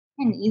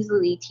can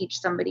easily teach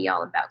somebody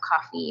all about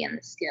coffee and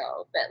the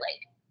skill, but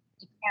like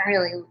you can't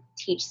really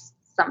teach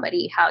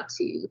somebody how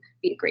to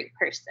be a great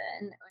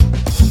person.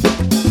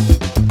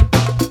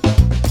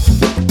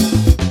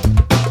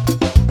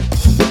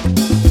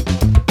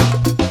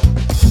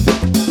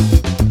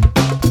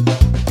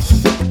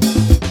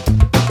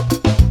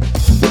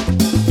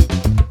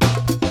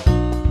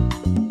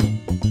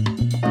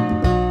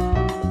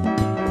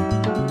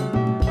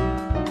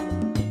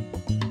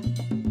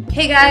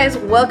 Hey guys,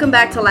 welcome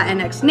back to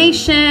Latinx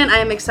Nation. I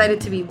am excited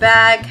to be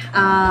back.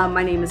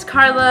 My name is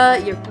Carla,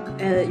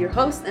 your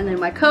host, and then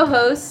my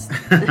co-host.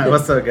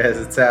 What's up, guys?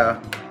 It's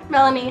Al.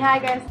 Melanie. Hi,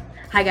 guys.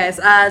 Hi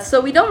guys.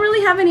 So we don't really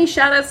have any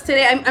shout-outs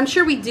today. I'm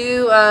sure we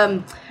do.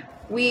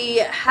 We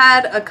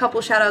had a couple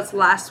shout-outs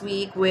last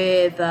week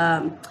with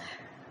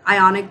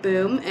Ionic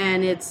Boom,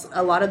 and it's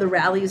a lot of the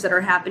rallies that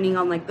are happening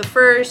on like the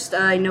 1st.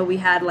 I know we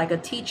had like a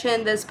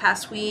teach-in this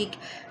past week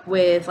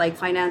with like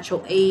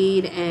financial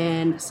aid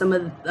and some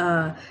of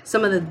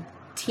the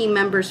team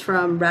members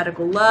from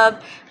Radical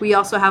Love. We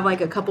also have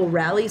like a couple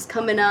rallies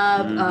coming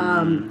up.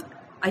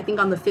 I think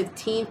on the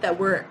 15th that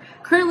we're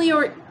currently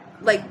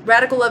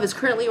Radical Love is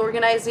currently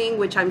organizing,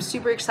 which I'm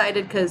super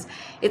excited because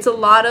it's a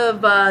lot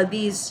of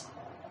these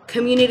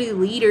community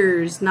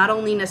leaders, not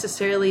only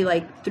necessarily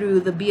like through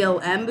the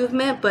BLM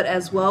movement, but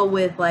as well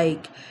with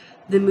like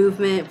the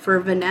movement for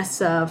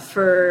Vanessa,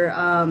 for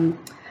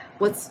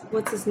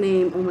what's his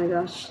name? Oh my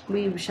gosh,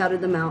 we shouted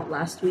them out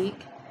last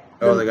week.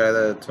 Oh, the guy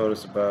that told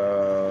us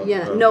about...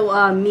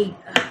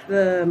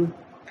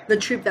 the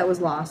troop that was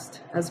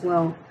lost as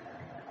well.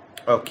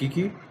 Oh,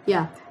 Kiki?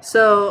 Yeah.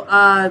 So,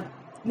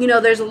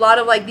 there's a lot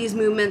of like these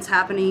movements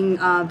happening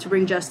to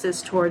bring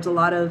justice towards a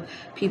lot of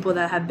people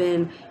that have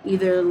been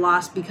either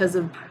lost because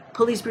of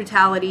police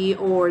brutality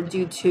or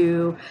due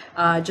to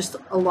just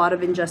a lot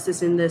of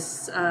injustice in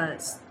this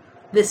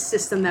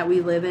system that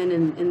we live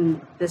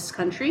in this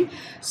country.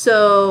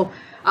 So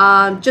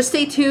just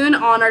stay tuned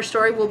on our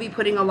story. We'll be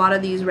putting a lot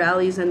of these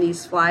rallies and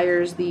these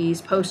flyers, these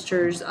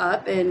posters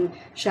up and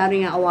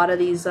shouting at a lot of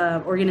these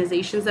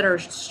organizations that are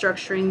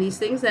structuring these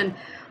things. And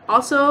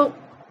also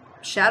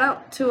shout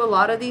out to a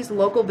lot of these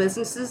local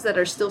businesses that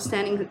are still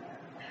standing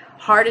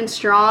hard and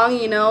strong,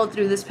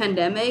 through this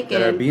pandemic.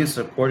 That are being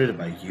supported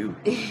by you.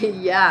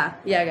 Yeah,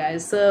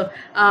 guys. So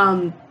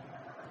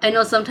I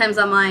know sometimes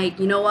I'm like,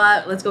 you know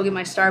what, let's go get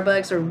my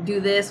Starbucks or do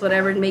this,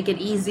 whatever, and make it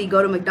easy,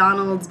 go to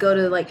McDonald's, go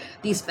to like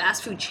these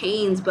fast food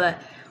chains.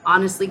 But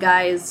honestly,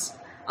 guys,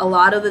 a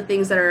lot of the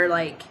things that are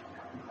like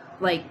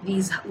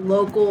these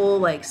local,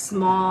 like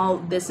small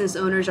business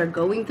owners are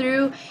going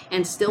through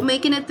and still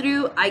making it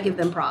through, I give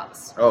them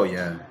props. Oh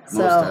yeah,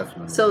 most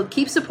definitely. So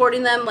keep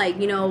supporting them. Like,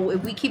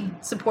 if we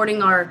keep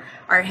supporting our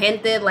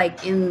gente,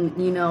 like in,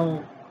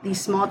 these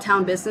small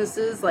town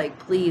businesses, like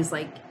please,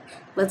 like,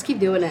 let's keep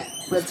doing it.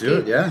 Let's do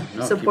keep it, yeah.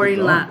 No, supporting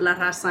La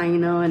Raza,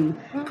 and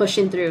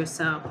pushing through.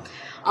 So,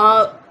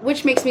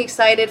 which makes me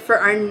excited for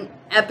our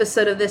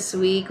episode of this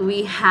week.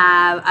 We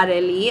have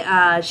Areli.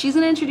 She's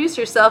going to introduce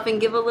herself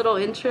and give a little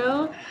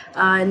intro,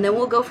 and then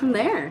we'll go from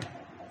there.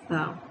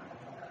 So.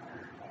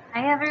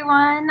 Hi,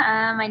 everyone.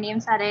 My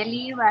name's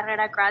Areli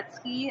Barrera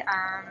Gradsky.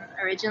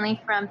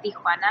 Originally from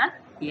Tijuana.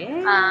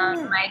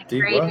 Yeah.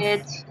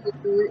 Migrated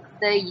to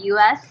the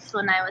U.S.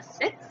 when I was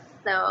 6.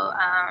 So,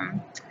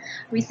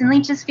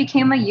 recently just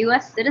became a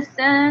U.S.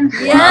 citizen.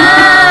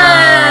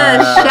 Yeah!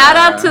 Wow. Shout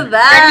out to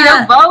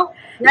that.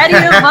 Ready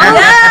to vote?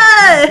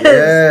 Yes!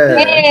 Yeah.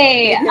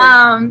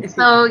 Hey!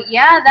 So,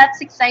 yeah, that's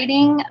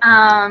exciting.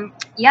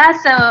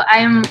 So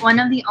I'm one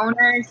of the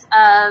owners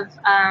of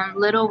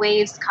Little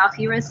Waves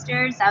Coffee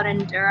Roasters out in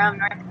Durham,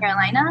 North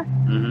Carolina.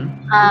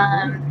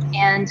 Mm-hmm.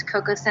 And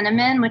Coco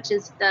Cinnamon, which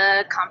is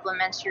the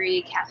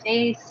complimentary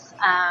cafes.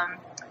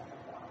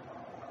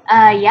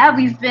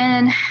 We've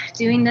been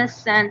doing this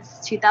since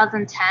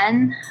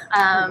 2010.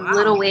 Wow.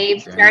 Little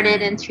Waves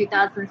started in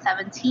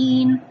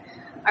 2017.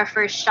 Our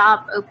first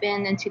shop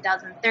opened in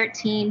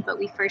 2013, but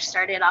we first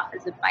started off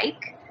as a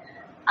bike.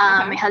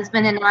 My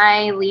husband and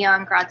I,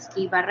 Leon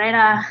Gradsky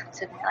Barrera,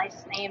 took my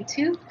last name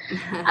too.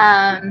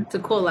 It's a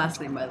cool last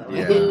name, by the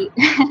way.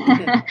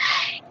 Yeah.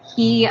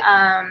 He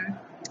I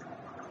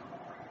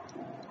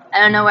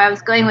don't know where I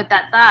was going with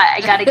that thought.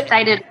 I got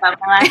excited about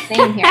my last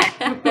name here.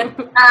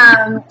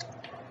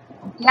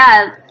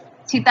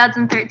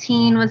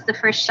 2013 was the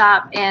first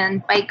shop,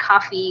 and Bike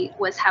Coffee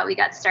was how we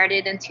got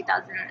started in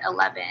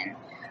 2011.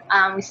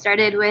 We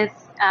started with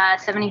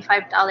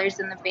 $75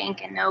 in the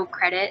bank and no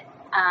credit,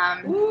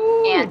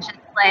 and just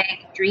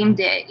like dreamed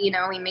it.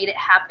 We made it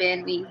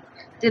happen. We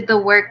did the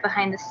work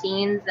behind the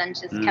scenes and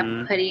just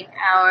kept putting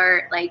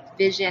our like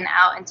vision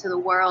out into the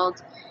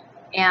world,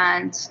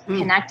 and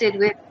connected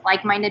with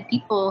like-minded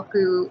people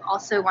who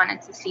also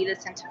wanted to see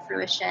this into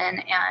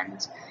fruition.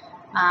 And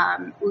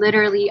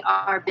literally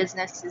our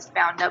business is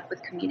bound up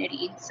with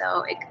community.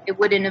 So it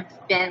wouldn't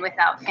have been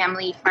without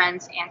family,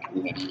 friends, and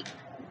community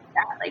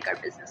that like our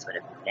business would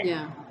have been.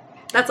 Yeah.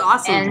 That's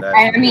awesome. And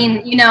I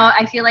mean,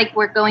 I feel like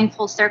we're going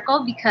full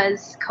circle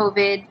because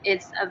COVID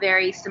is a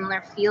very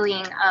similar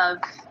feeling of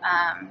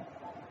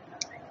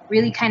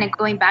really kind of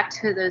going back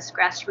to those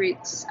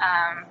grassroots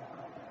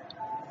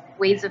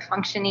ways of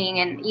functioning.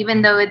 And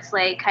even though it's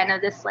like kind of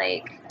this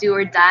like do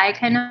or die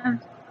kind of,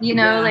 you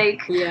know,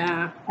 like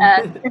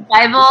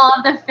survival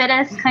of the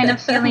fittest kind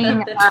of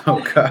feeling.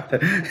 Oh God.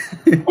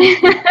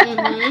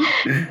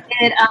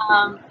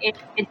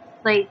 It's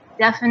like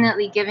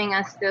definitely giving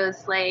us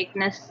those like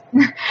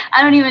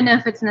I don't even know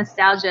if it's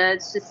nostalgia.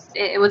 It's just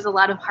it was a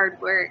lot of hard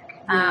work.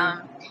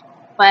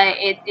 But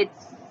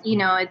it's you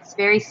know, it's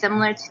very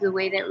similar to the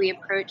way that we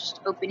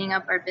approached opening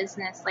up our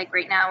business. Like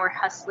right now we're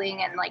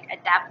hustling and like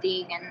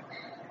adapting and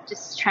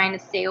just trying to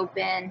stay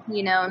open,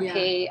 you know, and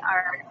pay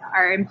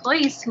our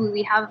employees, who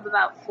we have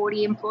about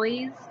 40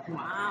 employees.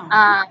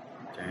 Wow.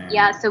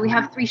 So we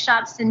have 3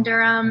 shops in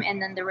Durham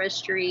and then the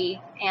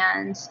roastery,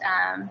 and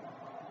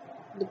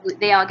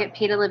they all get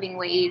paid a living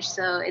wage.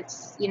 So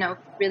it's, you know,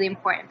 really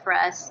important for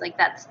us. Like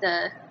that's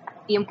the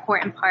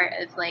important part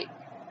of like,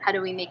 how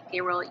do we make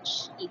payroll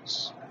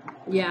each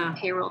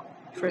payroll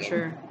for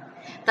sure.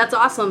 That's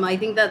awesome. I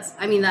think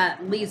that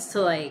leads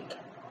to like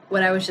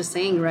what I was just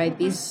saying, right?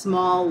 These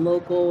small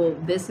local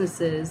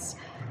businesses,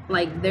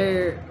 like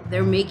they're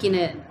making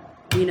it,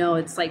 you know,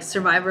 it's like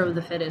survivor of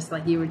the fittest,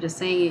 like you were just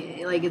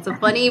saying. Like it's a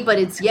funny, but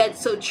it's yet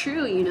so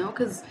true, you know,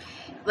 because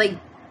like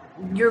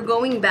you're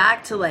going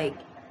back to like,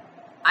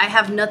 I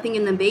have nothing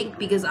in the bank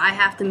because I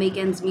have to make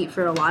ends meet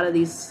for a lot of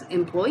these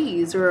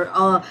employees,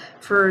 or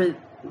for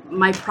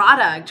my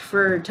product,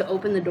 to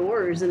open the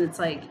doors. And it's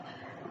like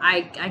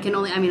I can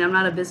only, I mean, I'm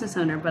not a business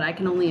owner, but I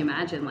can only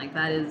imagine like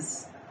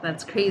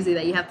that's crazy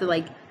that you have to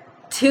like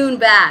tune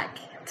back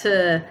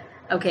to,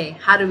 okay,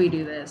 how do we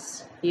do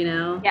this, you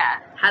know?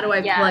 How do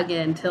I plug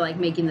in to like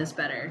making this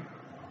better?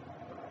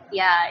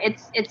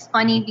 It's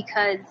funny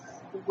because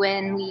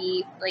when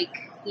we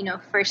like, you know,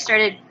 first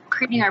started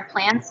creating our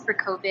plans for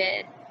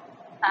COVID,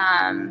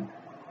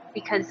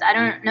 because I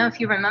don't know if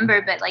you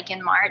remember, but like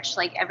in March,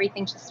 like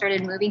everything just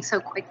started moving so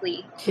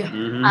quickly.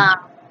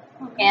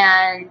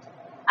 And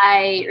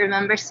I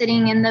remember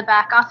sitting in the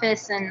back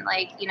office and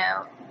like, you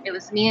know, it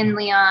was me and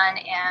Leon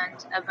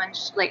and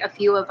a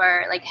few of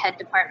our like head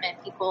department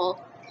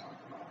people,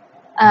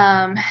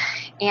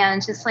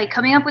 and just like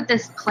coming up with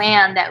this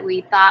plan that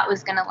we thought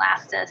was going to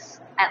last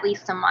us at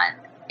least a month.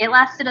 It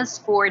lasted us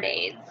 4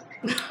 days,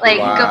 like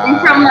going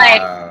from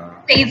like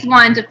phase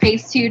 1 to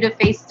phase 2 to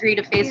phase 3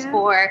 to phase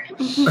 4,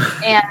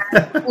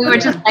 and we were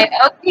just like,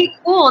 okay,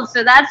 cool,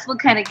 so that's what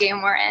kind of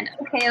game we're in.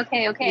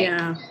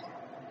 Okay.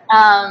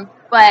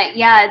 But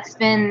yeah, it's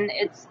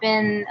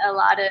been a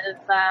lot of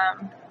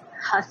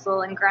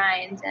hustle and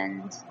grind,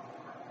 and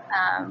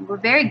we're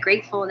very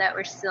grateful that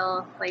we're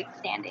still like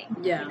standing.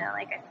 You know,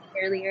 like I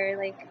said earlier,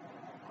 like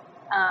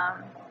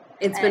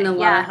it's been a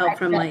lot of help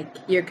from like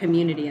your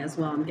community as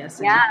well, I'm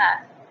guessing.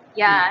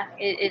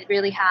 It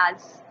really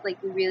has.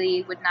 Like we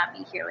really would not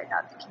be here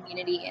without the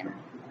community, and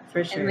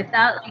for sure, and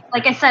without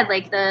like I said,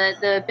 like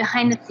the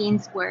behind the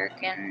scenes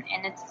work, and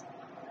it's,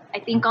 I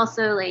think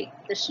also like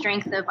the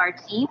strength of our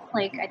team.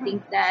 Like I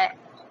think that,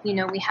 you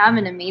know, we have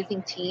an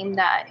amazing team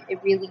that it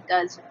really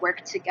does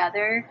work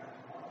together,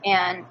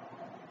 and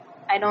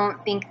I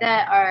don't think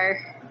that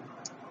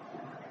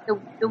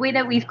the way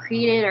that we've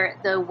created or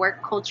the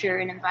work culture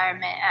and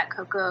environment at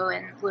Coco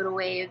and Little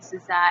Waves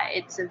is that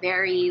it's a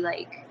very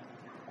like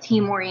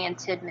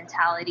team-oriented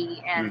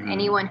mentality, and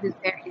anyone who's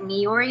very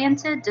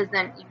me-oriented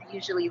doesn't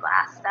usually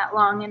last that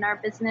long in our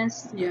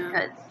business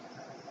because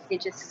they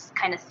just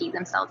kind of see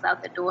themselves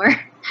out the door.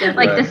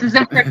 Like this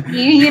isn't for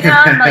me, you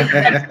know. And, like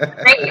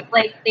that's great.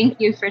 Like thank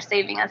you for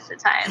saving us the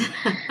time.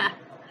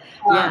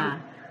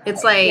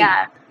 It's like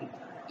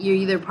you're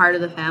either part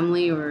of the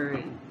family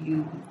or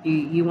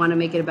you want to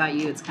make it about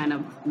you. It's kind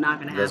of not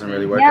going to happen. It doesn't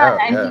really work out.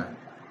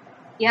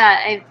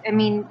 I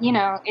mean, you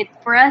know,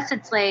 for us,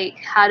 it's like,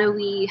 how do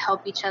we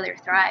help each other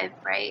thrive,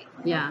 right?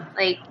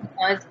 Like, you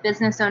know, as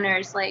business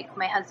owners, like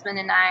my husband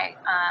and I,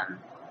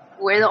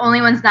 we're the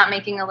only ones not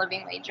making a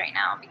living wage right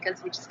now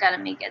because we just got to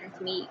make ends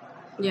meet.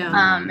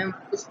 And we're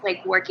just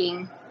like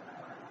working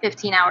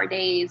 15-hour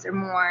days or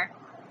more.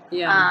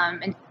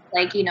 And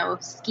like, you know,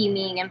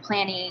 scheming and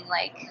planning,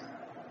 like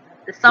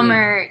the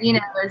summer, you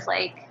know, is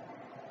like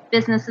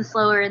business is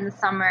slower in the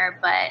summer,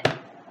 but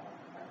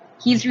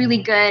he's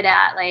really good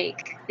at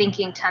like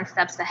thinking 10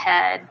 steps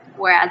ahead,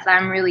 whereas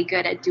I'm really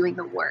good at doing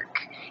the work,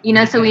 you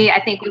know. So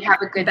I think we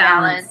have a good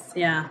balance.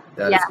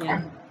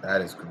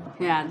 That is cool.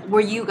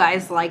 Were you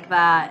guys like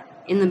that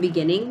in the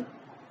beginning,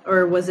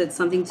 or was it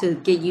something to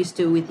get used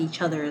to with each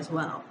other as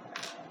well?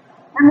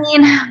 I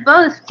mean,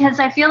 both, because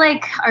I feel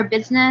like our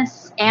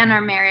business and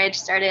our marriage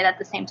started at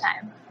the same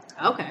time.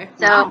 Okay.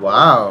 So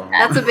wow.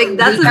 That's a big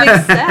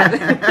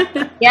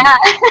step.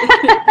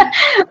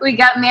 We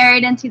got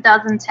married in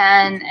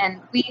 2010,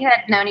 and we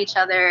had known each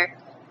other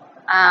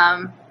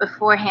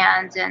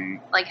beforehand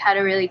and like had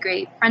a really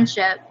great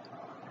friendship.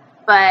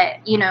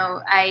 But, you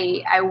know,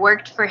 I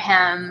worked for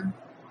him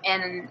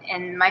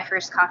in my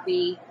first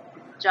coffee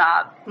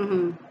job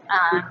in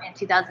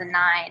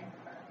 2009,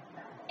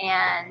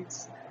 and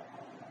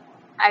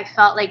I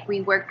felt like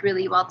we worked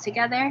really well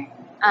together.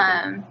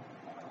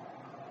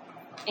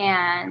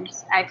 And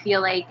I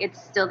feel like it's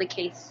still the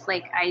case.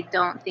 Like, I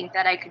don't think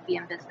that I could be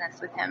in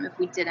business with him if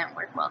we didn't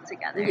work well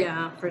together.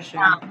 Yeah, for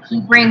sure.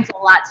 He brings a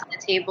lot to the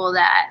table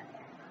that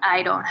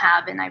I don't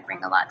have, and I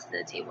bring a lot to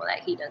the table that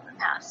he doesn't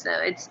have. So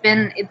it's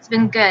been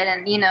good.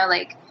 And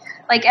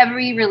like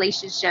every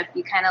relationship,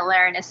 you kind of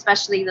learn,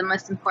 especially the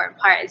most important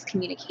part is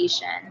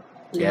communication.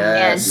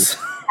 Yes.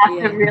 And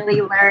you have to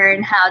really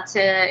learn how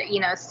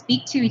to,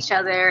 speak to each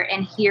other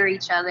and hear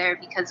each other,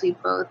 because we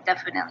both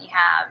definitely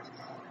have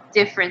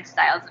different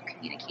styles of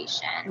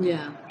communication.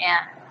 Yeah.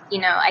 And,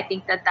 I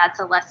think that that's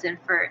a lesson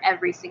for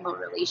every single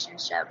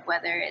relationship,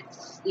 whether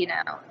it's,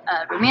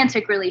 a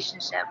romantic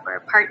relationship or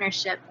a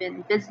partnership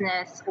in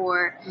business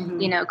or,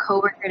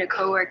 coworker to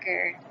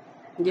coworker.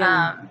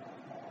 Yeah.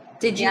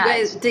 Did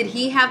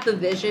he have the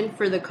vision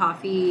for the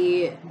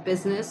coffee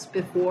business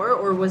before,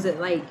 or was it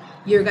like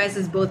your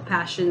guys' both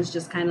passions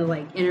just kind of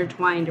like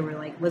intertwined and were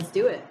like, let's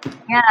do it?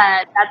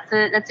 Yeah,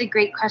 that's a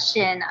great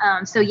question.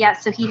 So he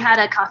had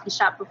a coffee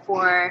shop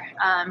before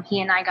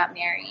he and I got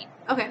married.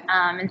 Okay.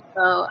 And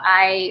so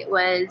I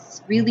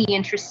was really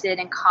interested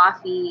in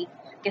coffee.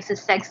 I guess it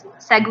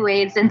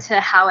segues into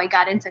how I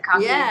got into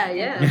coffee.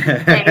 Yeah.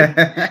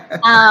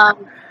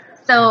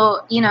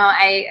 So,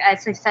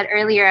 as I said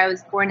earlier, I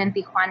was born in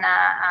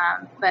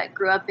Tijuana, but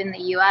grew up in the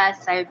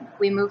U.S.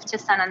 We moved to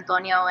San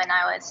Antonio when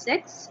I was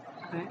 6.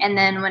 Okay. And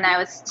then when I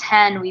was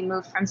 10, we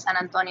moved from San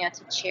Antonio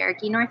to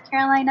Cherokee, North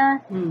Carolina,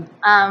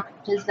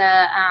 which is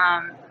a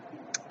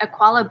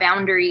Qualla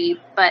boundary,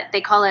 but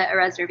they call it a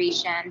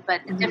reservation.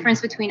 But the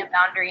difference between a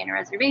boundary and a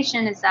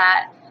reservation is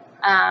that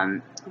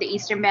the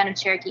Eastern Band of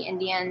Cherokee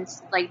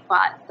Indians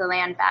bought the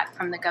land back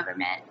from the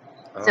government.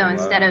 So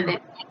instead of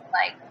it being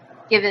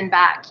given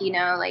back,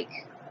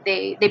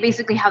 they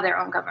basically have their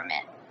own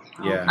government.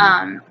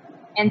 Yeah.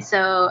 And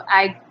so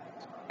I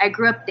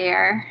grew up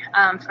there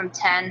from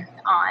 10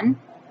 on,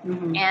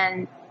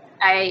 and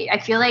I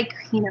feel like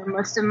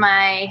most of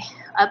my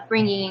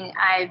upbringing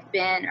I've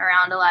been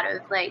around a lot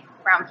of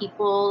brown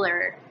people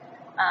or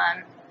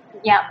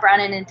brown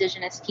and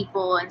indigenous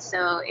people, and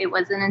so it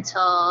wasn't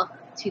until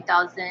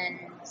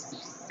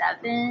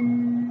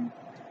 2007.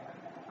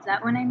 Is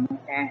that when I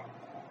moved there?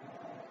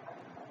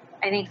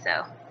 I think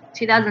so.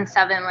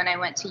 2007 when I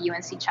went to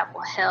UNC Chapel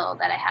Hill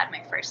that I had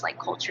my first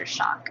culture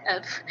shock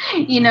of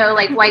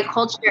white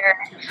culture,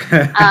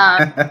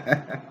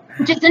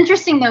 which is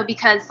interesting though,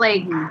 because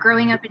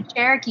growing up in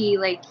Cherokee,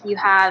 you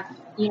have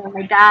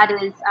my dad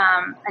is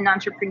an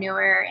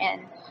entrepreneur,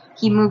 and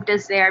he moved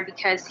us there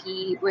because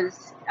he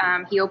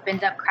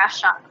opened up craft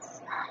shops,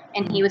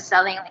 and he was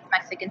selling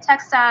Mexican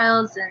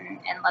textiles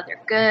and leather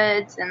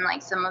goods and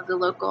some of the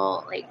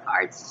local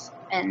arts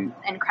and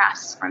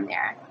crafts from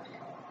there.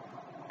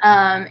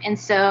 And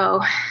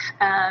so,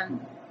 I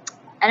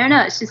don't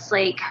know, it's just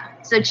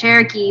so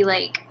Cherokee,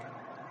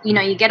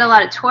 you get a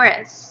lot of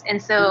tourists.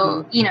 And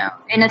so,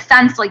 in a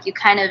sense, you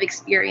kind of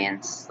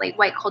experience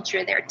white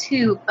culture there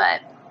too,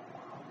 but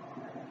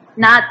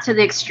not to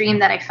the extreme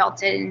that I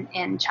felt it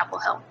in Chapel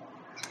Hill.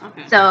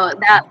 Okay. So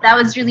that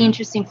was really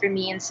interesting for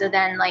me. And so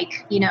then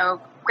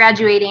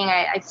graduating,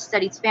 I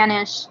studied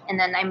Spanish, and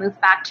then I moved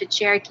back to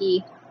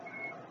Cherokee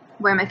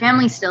where my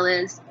family still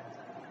is.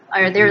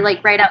 Or they're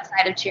right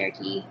outside of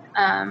Cherokee.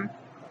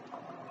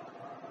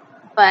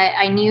 But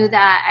I knew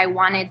that I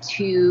wanted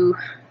to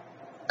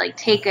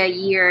take a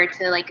year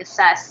to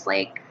assess,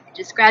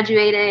 just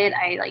graduated.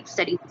 I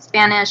studied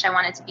Spanish. I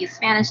wanted to be a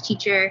Spanish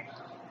teacher.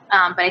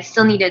 But I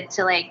still needed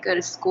to go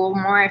to school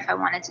more if I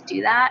wanted to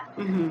do that.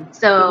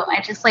 So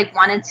I just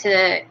wanted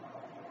to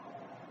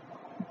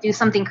do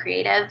something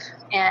creative.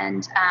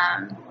 And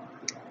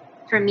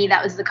for me,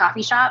 that was the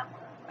coffee shop.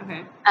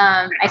 Okay.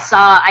 I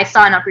saw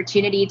an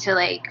opportunity to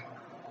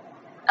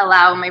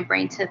allow my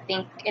brain to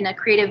think in a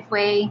creative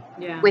way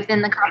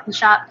within the coffee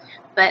shop.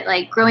 But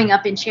growing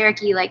up in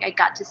Cherokee, I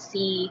got to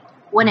see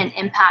what an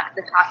impact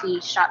the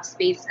coffee shop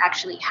space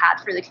actually had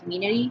for the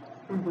community.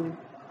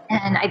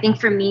 And I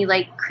think for me,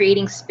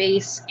 creating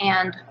space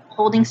and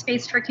holding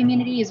space for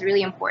community is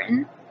really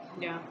important.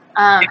 Yeah.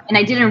 And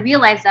I didn't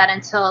realize that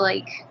until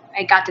I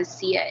got to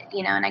see it,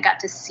 and I got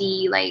to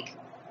see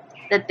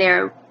that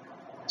there.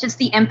 Just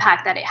the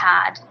impact that it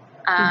had.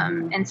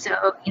 And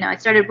so, I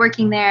started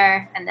working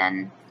there, and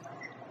then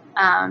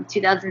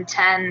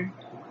 2010,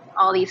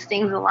 all these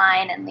things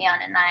align, and Leon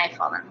and I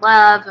fall in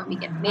love, and we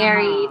get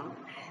married.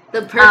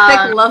 The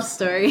perfect love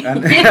story.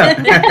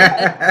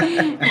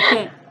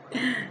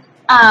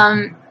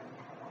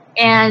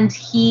 And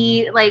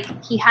he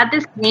had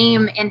this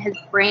name in his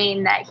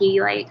brain that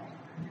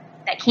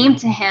that came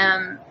to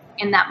him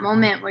in that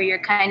moment where you're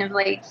kind of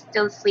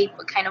still asleep,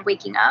 but kind of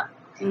waking up.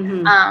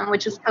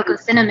 Which was Cocoa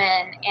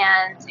Cinnamon,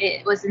 and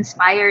it was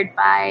inspired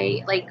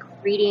by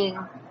reading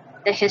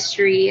the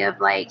history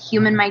of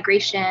human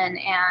migration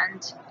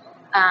and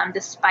the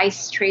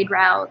spice trade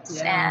routes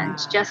and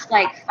just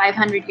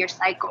 500-year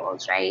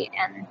cycles, right?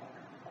 And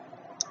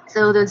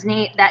so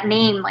that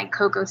name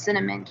Cocoa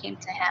Cinnamon came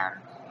to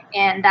him,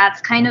 and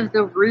that's kind of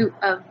the root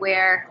of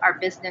where our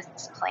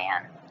business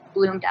plan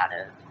bloomed out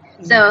of.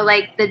 So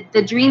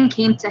the dream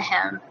came to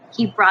him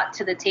he brought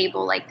to the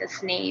table like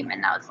this name,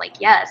 and I was like,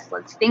 yes,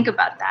 let's think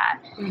about that.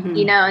 Mm-hmm.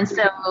 You know, and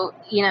so,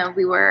 you know,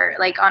 we were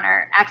like on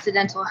our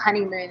accidental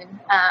honeymoon.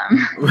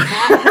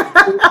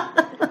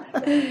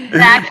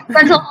 The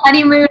accidental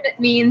honeymoon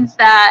means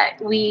that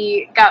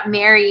we got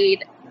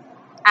married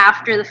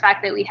after the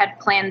fact that we had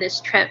planned this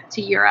trip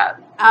to Europe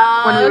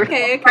when we were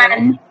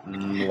friends.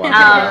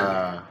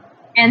 Wow.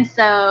 And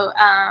so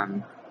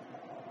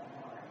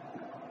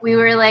we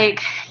were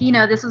like, you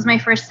know, this was my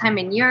first time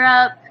in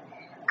Europe,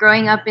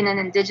 growing up in an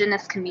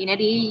indigenous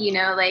community, you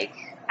know, like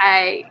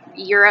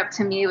Europe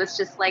to me was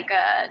just like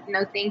a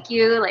no thank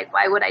you. Like,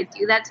 why would I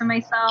do that to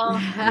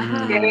myself?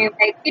 Very,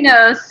 like, you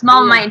know,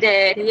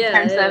 small-minded in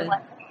terms of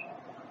like,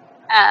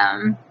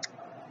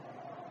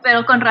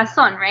 pero con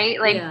razón, right?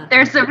 Like,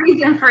 there's a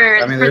reason for.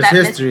 I mean, there's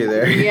history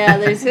there. Yeah,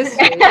 there's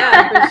history.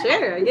 Yeah, for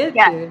sure. I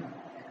get you.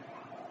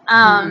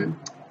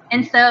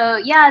 And so,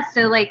 yeah,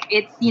 so like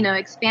it's, you know,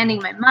 expanding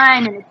my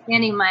mind and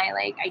expanding my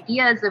like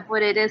ideas of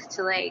what it is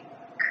to like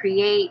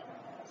create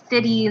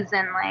cities,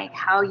 and like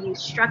how you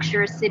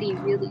structure a city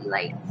really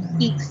like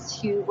speaks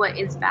to what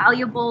is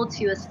valuable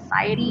to a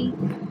society.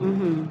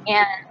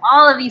 And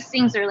all of these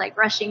things are like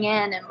rushing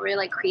in, and we're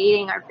like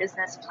creating our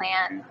business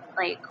plan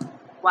like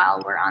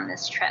while we're on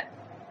this trip,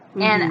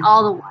 and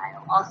all the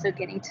while also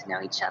getting to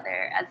know each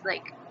other as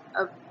like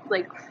a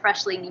like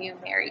freshly new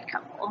married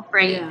couple,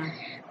 right?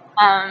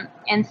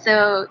 And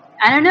so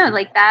I don't know,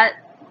 like that,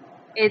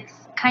 it's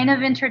kind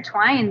of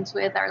intertwined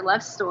with our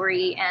love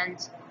story, and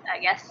I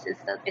guess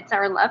it's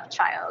our love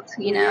child,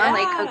 you know,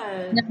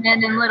 like the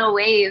Men in Little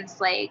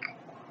Waves, like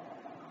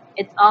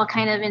it's all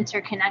kind of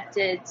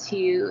interconnected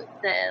to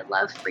the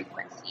love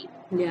frequency.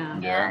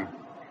 Yeah.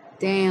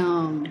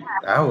 Damn.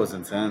 That was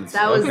intense.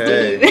 That was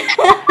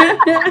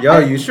deep. Yo,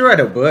 you should write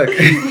a book. You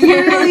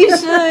really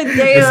should.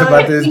 Damn. It's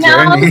about this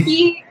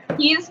journey.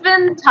 He's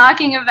been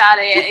talking about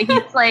it.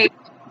 He's like,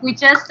 we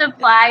just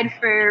applied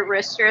for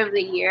Roaster of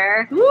the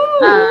Year,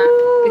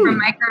 for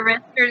Micro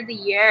Roaster of the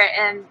Year,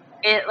 and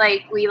it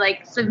like we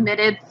like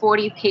submitted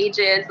 40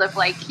 pages of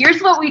like,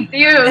 here's what we do,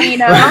 you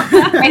know.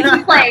 And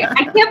he's like,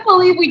 I can't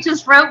believe we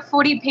just wrote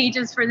 40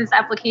 pages for this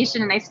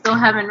application and I still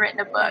haven't written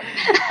a book.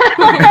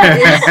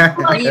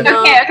 Like, you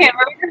know, okay,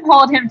 we're gonna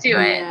hold him to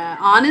it. Yeah,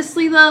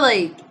 honestly though,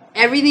 like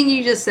everything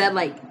you just said,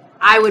 like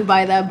I would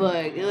buy that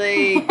book,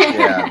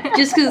 like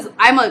just because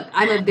I'm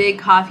a big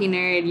coffee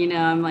nerd, you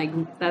know. I'm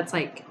like, that's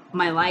like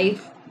my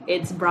life.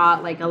 It's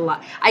brought like a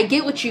lot. I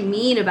get what you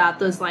mean about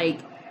those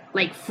like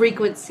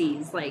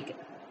frequencies, like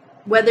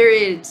whether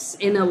it's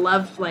in a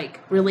love like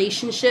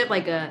relationship,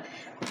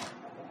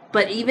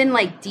 but even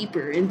like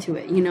deeper into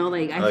it, you know,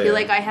 like I feel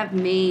like I have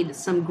made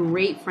some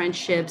great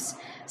friendships,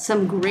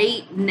 some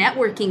great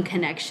networking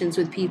connections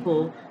with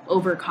people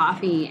over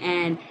coffee,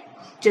 and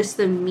just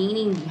the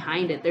meaning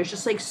behind it. There's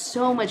just like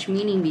so much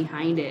meaning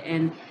behind it.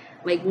 And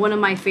like one of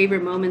my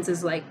favorite moments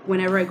is like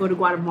whenever I go to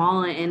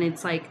Guatemala, and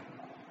it's like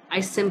I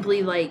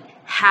simply like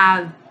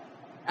have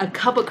a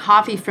cup of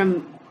coffee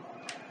from,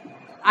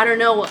 I don't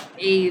know,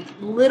 a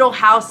little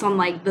house on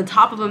like the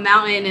top of a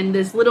mountain, and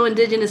this little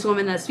indigenous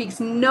woman that speaks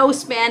no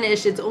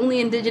Spanish, it's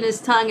only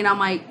indigenous tongue, and I'm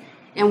like,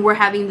 and we're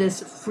having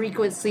this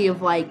frequency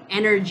of like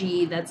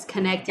energy that's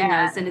connecting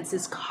us, and it's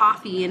this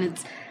coffee, and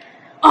it's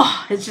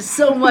just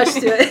so much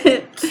to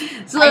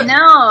it. So I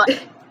know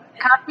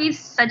coffee's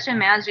such a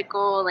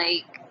magical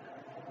like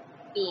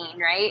being,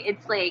 right?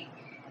 It's like,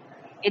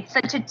 it's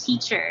such a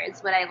teacher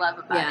is what I love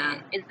about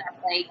it, is that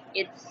like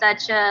it's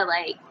such a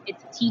like,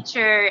 it's a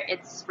teacher,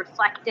 it's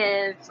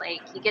reflective,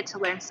 like you get to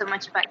learn so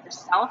much about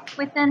yourself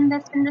within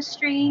this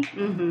industry.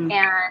 And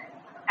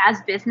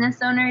as business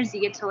owners,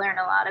 you get to learn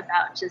a lot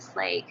about just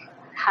like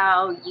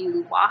how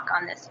you walk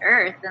on this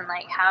earth, and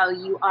like how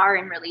you are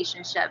in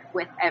relationship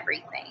with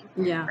everything,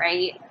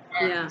 right?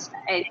 And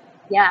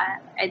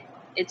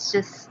it's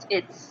just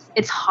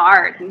it's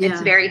hard.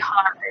 It's very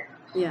hard.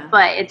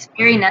 But it's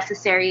very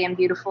necessary and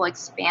beautiful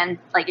expanding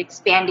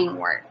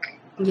work.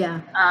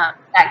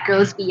 That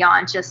goes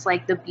beyond just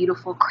like the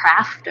beautiful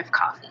craft of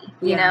coffee,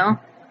 you know?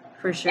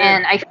 For sure.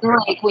 And I feel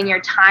like when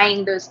you're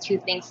tying those two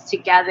things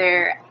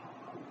together,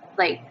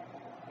 like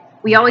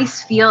we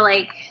always feel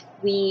like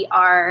we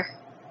are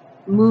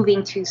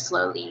moving too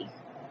slowly,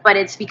 but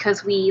it's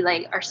because we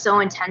like are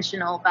so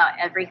intentional about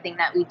everything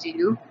that we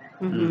do.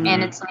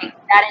 And it's like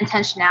that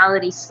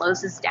intentionality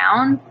slows us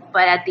down,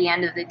 but at the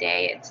end of the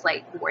day, it's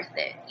like worth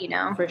it, you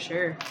know? For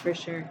sure.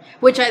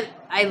 Which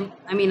I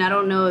mean, I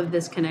don't know if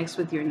this connects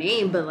with your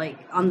name, but like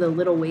on the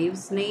Little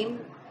Waves name,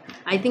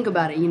 I think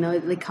about it, you know,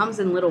 it comes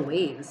in little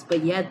waves,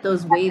 but yet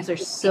those waves are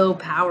so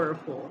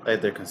powerful.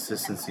 Like their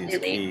consistency is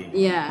key.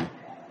 Yeah.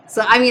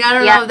 So I mean, I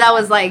don't know if that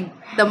was like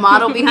the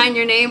model behind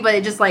your name, but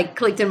it just like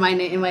clicked in my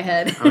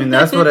head. I mean,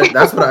 that's what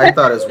I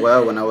thought as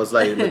well when I was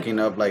like looking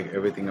up like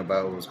everything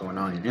about what was going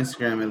on in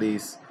Instagram. At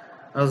least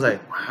I was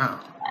like, wow,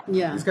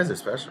 these guys are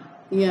special.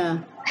 Yeah,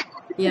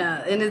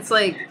 and it's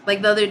like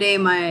the other day,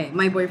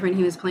 my boyfriend,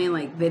 he was playing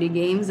like video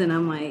games, and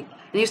I'm like,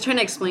 and he was trying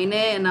to explain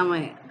it, and I'm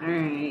like, all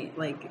right,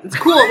 like it's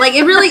cool. Like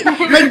it really,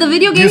 like the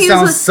video game. You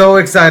sound so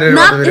excited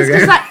about the video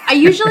game. I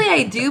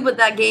usually do, but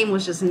that game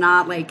was just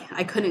not like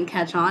I couldn't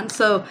catch on.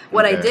 So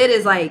what I did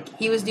is like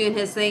he was doing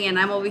his thing, and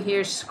I'm over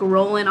here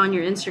scrolling on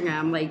your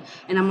Instagram, like,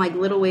 and I'm like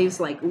Little Waves,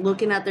 like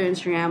looking at their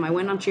Instagram. I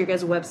went onto your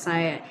guys'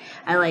 website.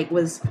 I like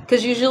was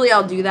because usually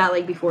I'll do that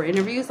like before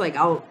interviews, like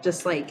I'll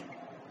just like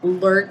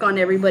lurk on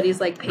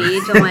everybody's like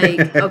page and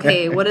like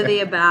okay, what are they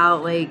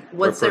about, like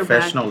what's their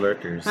professional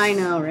lurkers. I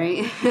know,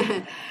 right?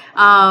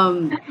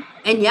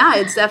 And yeah,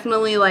 it's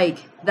definitely like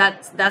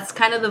that's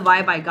kind of the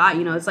vibe I got,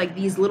 you know. It's like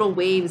these little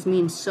waves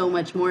mean so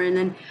much more, and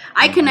then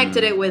I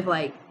connected it with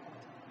like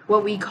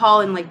what we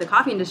call in like the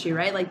coffee industry,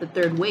 right, like the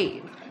third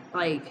wave.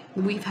 Like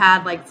we've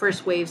had like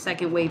first wave,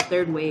 second wave,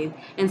 third wave,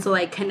 and so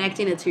like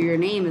connecting it to your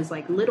name is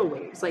like little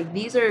waves. Like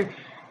these are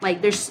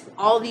like there's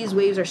all these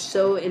waves are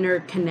so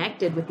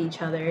interconnected with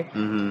each other,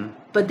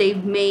 but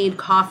they've made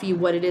coffee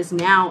what it is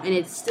now, and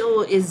it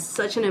still is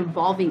such an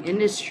evolving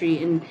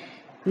industry, and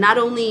not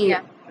only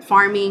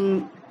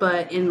farming,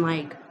 but in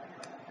like,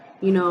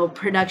 you know,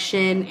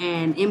 production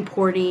and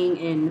importing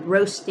and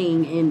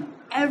roasting and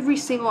every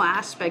single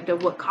aspect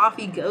of what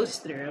coffee goes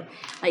through,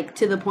 like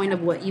to the point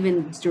of what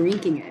even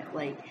drinking it,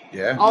 like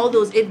all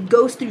those, it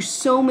goes through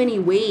so many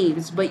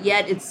waves, but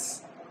yet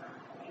it's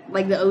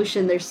like the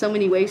ocean, there's so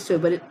many waves to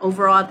it, but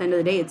overall at the end of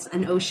the day it's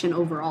an ocean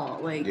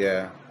overall. Like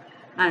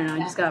I don't know, I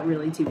just got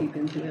really too deep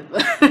into it.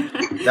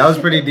 That was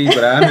pretty deep,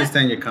 but I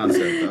understand your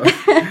concept though.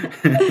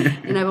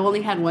 And I've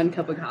only had one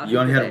cup of coffee. You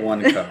only had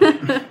one cup.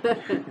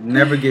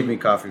 Never give me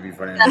coffee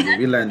before an interview.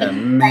 We learned that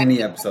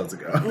many episodes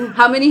ago.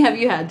 How many have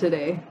you had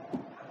today?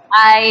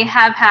 I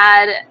have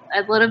had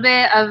a little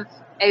bit of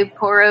a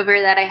pour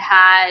over that I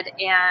had,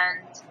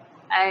 and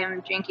I'm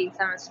drinking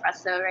some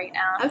espresso right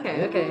now.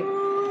 Okay.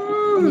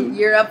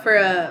 You're up for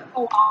a...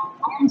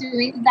 I'm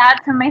doing that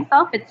to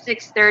myself. It's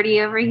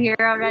 6:30 over here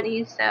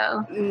already,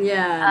 so...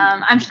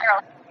 Yeah. I'm sure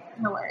I'll...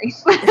 No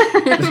worries.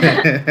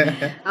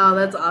 Oh,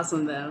 that's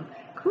awesome, though.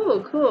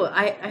 Cool.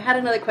 I had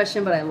another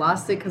question, but I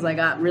lost it because I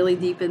got really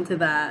deep into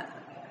that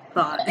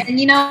thought. And,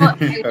 you know, I want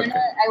to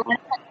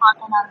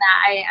comment on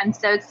that. I'm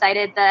so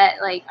excited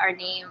that, like, our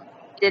name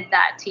did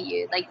that to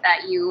you, like,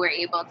 that you were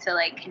able to,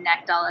 like,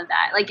 connect all of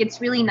that. Like,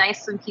 it's really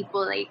nice when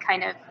people, like,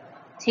 kind of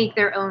take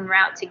their own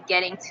route to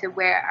getting to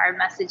where our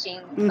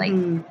messaging, like, you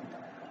know,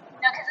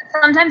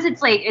 because sometimes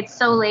it's like it's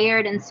so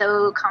layered and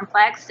so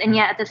complex, and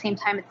yet at the same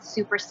time it's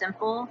super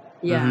simple.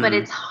 But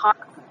it's hard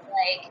to,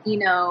 like, you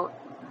know,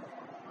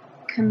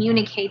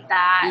 communicate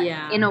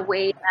that in a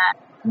way that,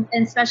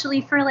 and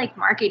especially for like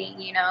marketing,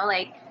 you know,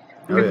 like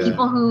for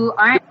people who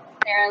aren't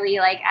necessarily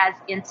like as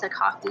into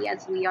coffee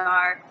as we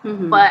are,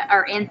 but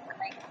are into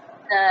like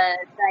the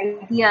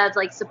idea of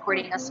like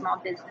supporting a small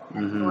business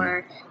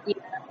or, you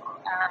know,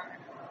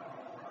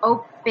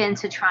 open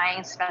to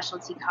trying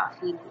specialty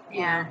coffee,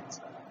 and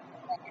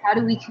like, how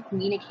do we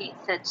communicate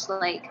such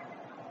like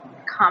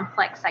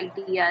complex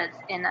ideas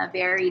in a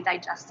very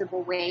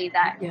digestible way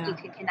that you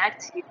can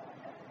connect to?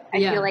 I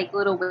feel like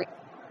little ways,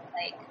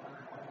 like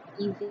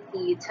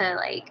easy to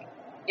like,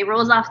 it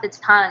rolls off the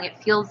tongue,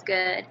 it feels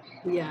good,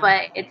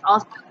 but it's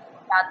also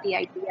about the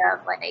idea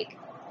of like,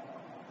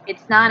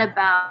 it's not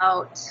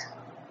about,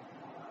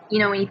 you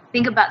know, when you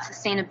think about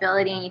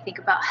sustainability and you think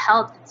about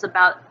health, it's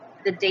about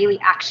the daily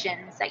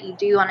actions that you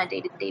do on a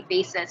day-to-day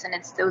basis, and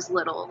it's those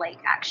little like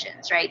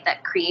actions, right,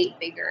 that create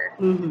bigger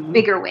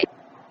waves.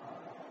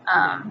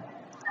 I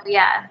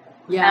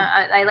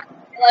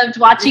loved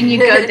watching you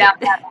go down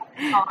that.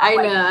 I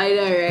know,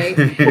 right?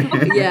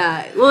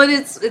 Yeah. Well,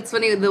 it's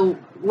funny the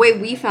way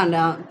we found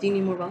out. Do you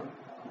need more volume?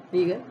 Are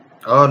you good?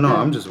 Oh no,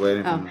 I'm just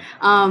waiting.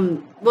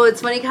 Well,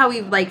 it's funny how we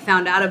like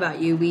found out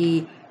about you.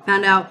 We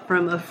found out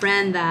from a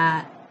friend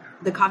that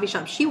the coffee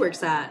shop she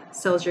works at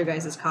sells your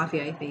guys' coffee,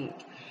 I think.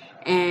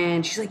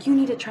 And she's like, you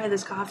need to try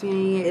this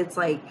coffee. It's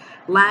like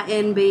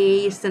Latin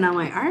based. And I'm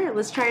like, all right,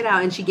 let's try it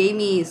out. And she gave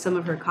me some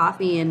of her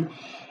coffee, and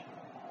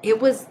it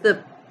was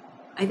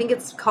I think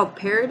it's called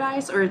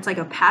Paradise, or it's like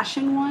a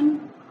passion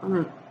one. I don't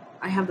know.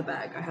 I have the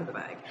bag.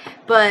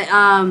 But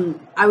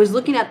I was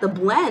looking at the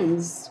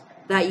blends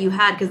that you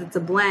had, because it's a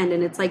blend,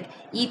 and it's like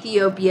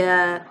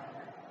Ethiopia,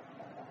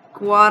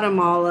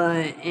 Guatemala,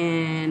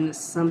 and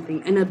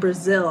something, and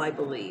Brazil, I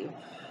believe.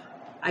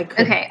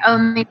 Okay.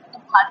 Maybe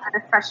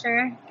the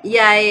fresher.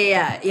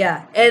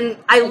 Yeah. And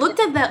I looked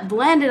at that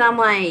blend, and I'm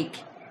like,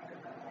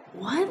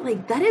 what?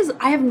 Like, that is,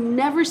 I have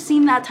never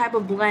seen that type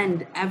of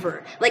blend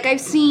ever. Like,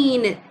 I've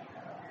seen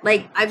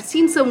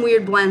some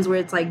weird blends where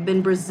it's like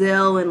been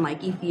Brazil and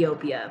like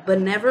Ethiopia, but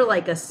never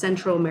like a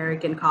Central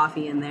American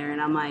coffee in there.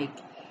 And I'm like,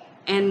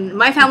 and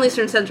my family's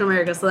from Central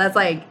America, so that's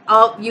like,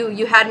 oh,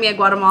 you had me at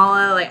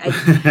Guatemala. Like,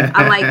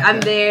 I'm like, I'm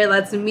there.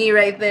 That's me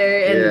right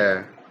there.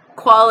 And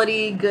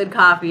quality, good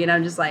coffee. And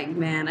I'm just like,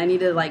 man, I need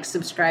to like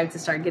subscribe to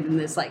start getting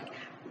this like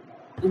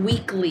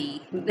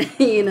weekly,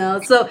 you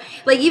know? So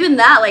like even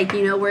that, like,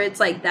 you know, where it's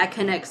like that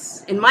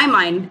connects, in my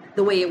mind,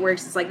 the way it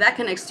works is like that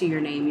connects to your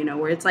name, you know,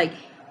 where it's like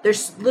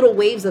there's little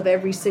waves of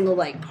every single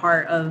like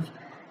part of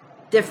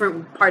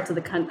different parts of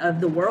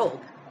the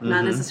world,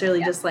 not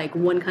necessarily just like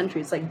one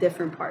country. It's like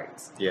different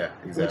parts. Yeah,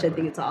 exactly. Which I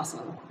think it's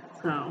awesome.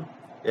 So.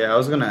 Yeah, I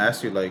was gonna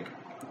ask you, like,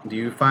 do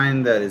you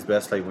find that it's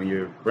best, like, when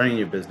you're running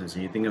your business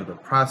and you think of the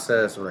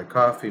process or like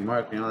coffee,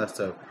 marketing, all that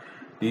stuff?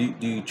 Do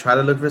you try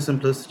to look for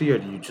simplicity, or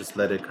do you just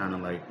let it kind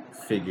of like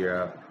figure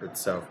out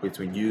itself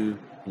between you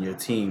and your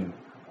team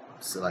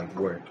to like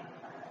work?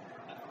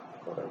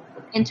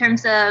 In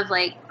terms of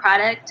like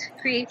product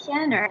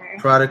creation or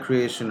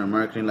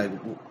marketing, like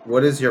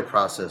what is your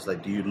process?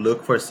 Like, do you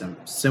look for some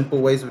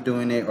simple ways of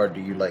doing it, or do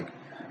you like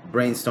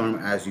brainstorm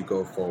as you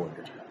go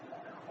forward?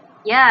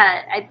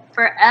 Yeah,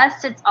 for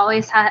us, it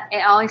always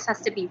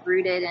has to be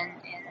rooted in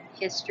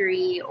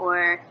history,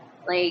 or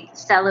like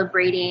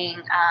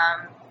celebrating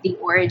the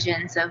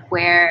origins of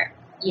where,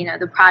 you know,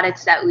 the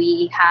products that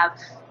we have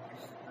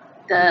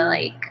the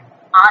like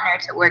honor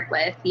to work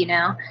with, you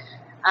know.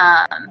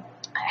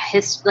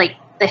 Like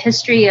the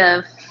history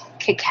of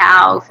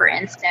cacao, for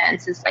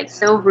instance, is like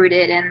so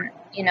rooted in,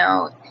 you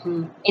know,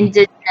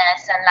 indigenous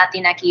and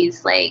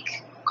Latinx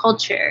like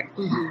culture.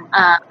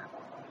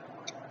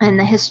 And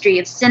the history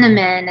of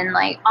cinnamon and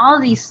like all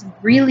these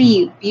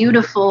really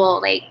beautiful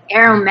like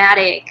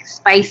aromatic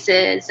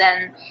spices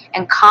and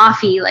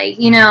coffee, like,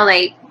 you know,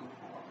 like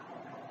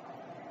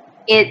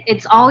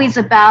it's always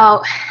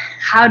about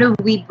how do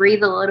we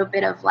breathe a little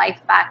bit of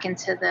life back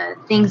into the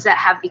things that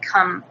have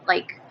become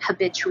like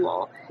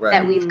habitual,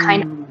 that we've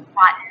kind of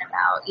forgotten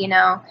about, you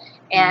know,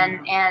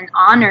 and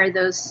honor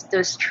those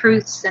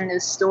truths and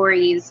those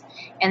stories.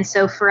 And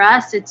so for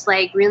us, it's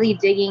like really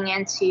digging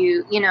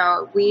into, you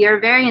know, we are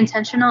very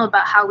intentional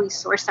about how we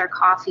source our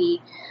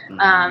coffee.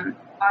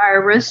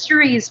 Our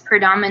roastery is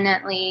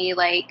predominantly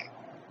like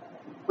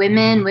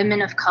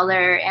women of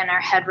color, and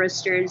our head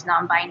roaster is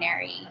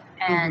non-binary.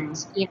 And,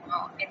 you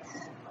know,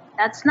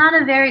 that's not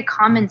a very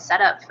common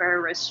setup for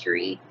a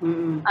roastery.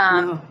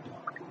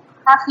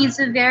 Coffee is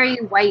a very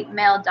white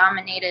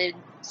male-dominated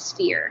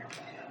sphere.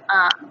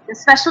 The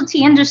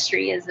specialty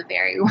industry is a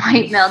very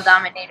white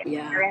male-dominated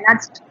sphere, and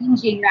that's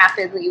changing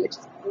rapidly, which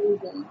is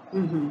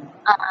amazing.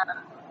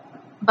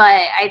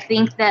 But I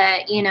think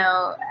that, you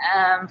know,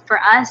 for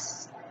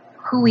us,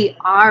 who we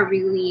are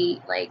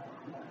really like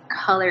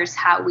colors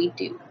how we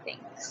do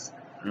things.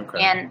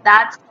 And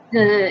that's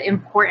the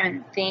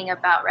important thing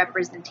about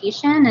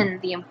representation,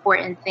 and the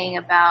important thing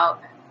about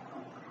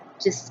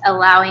just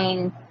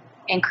allowing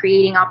and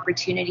creating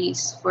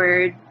opportunities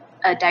for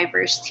a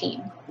diverse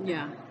team.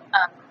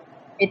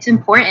 It's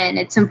important.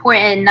 It's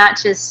important not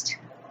just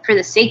for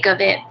the sake of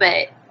it,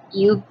 but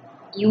you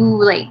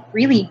like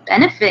really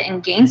benefit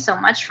and gain so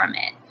much from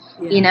it.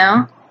 You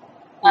know,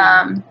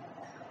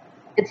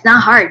 it's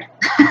not hard.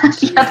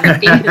 The other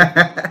thing,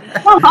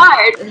 it's not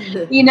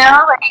hard. You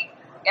know, like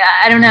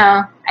I don't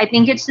know. I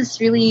think it's just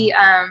really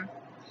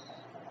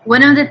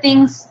one of the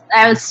things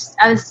I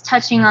was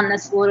touching on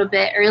this a little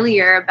bit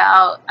earlier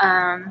about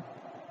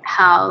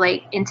how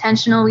like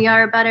intentional we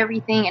are about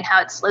everything and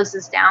how it slows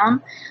us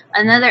down.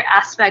 Another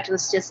aspect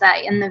was just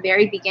that in the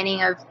very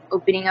beginning of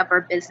opening up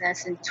our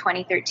business in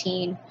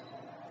 2013,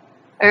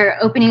 or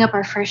opening up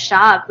our first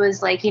shop,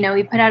 was like, you know,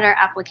 we put out our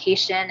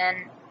application,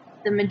 and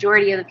the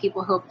majority of the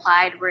people who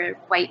applied were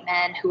white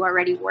men who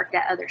already worked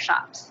at other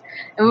shops.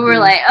 And we were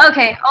like,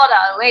 okay, hold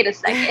on, wait a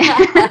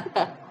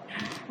second.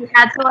 We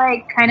had to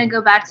like kind of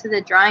go back to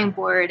the drawing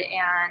board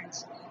and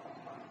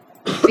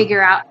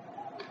figure out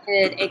how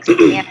we could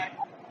expand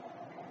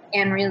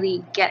and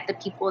really get the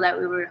people that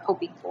we were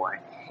hoping for.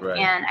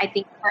 And I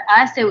think for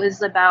us, it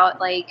was about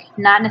like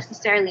not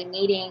necessarily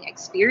needing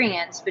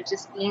experience, but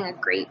just being a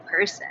great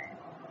person,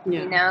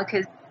 you know,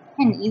 because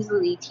you can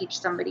easily teach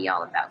somebody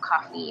all about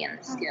coffee and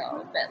the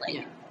skill, but like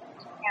you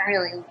can't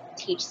really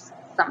teach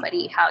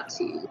somebody how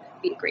to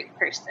be a great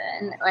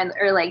person,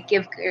 or like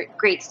give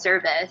great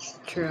service.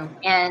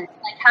 And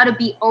like how to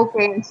be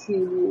open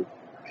to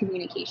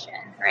communication,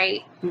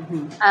 right?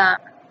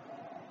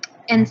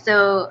 And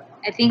so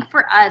I think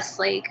for us,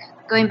 like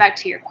going back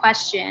to your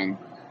question,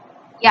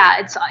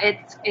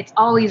 it's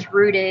always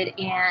rooted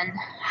in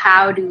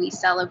how do we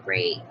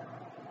celebrate,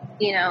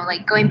 you know,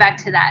 like going back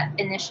to that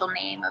initial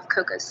name of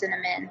Coco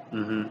Cinnamon,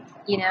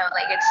 you know,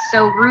 like it's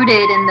so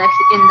rooted in the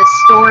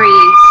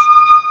stories.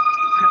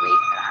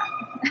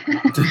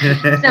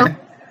 So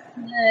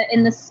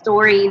in the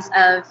stories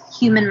of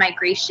human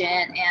migration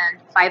and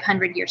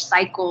 500-year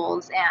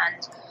cycles,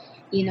 and,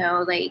 you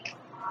know, like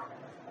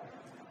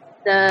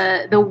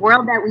the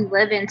world that we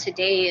live in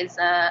today is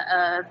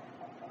a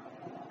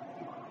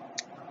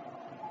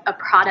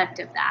product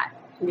of that.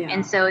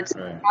 And so it's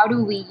how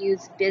do we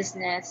use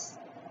business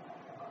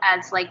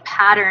as like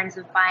patterns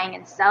of buying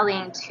and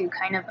selling to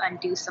kind of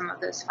undo some of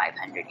those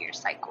 500-year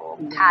cycle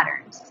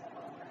patterns.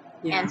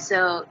 And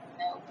so,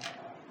 you know,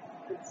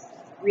 it's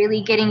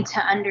really getting to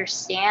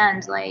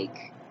understand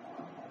like,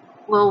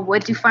 well,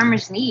 what do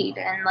farmers need,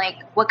 and like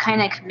what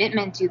kind of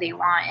commitment do they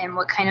want, and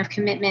what kind of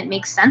commitment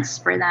makes sense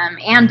for them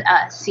and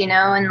us, you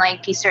know. And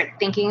like you start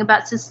thinking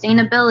about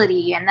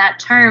sustainability, and that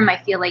term I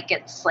feel like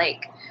gets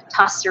like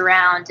tossed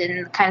around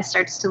and kind of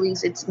starts to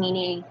lose its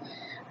meaning.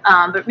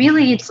 But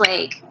really it's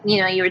like, you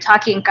know, you were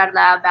talking,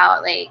 Carla,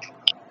 about like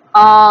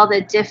all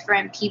the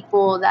different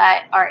people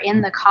that are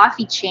in the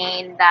coffee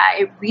chain, that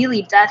it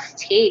really does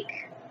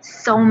take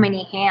so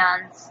many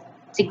hands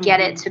to get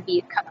it to be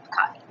a cup of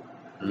coffee.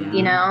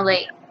 You know,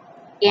 like,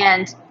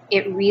 and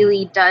it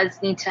really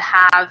does need to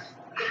have,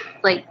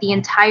 like, the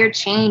entire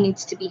chain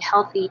needs to be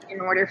healthy in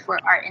order for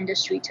our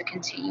industry to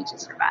continue to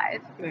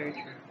survive. Very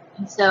true.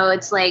 And so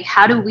it's like,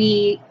 how do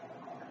we,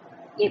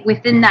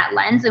 within that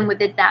lens and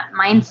within that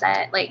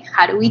mindset, like,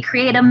 how do we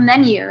create a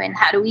menu, and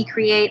how do we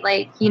create,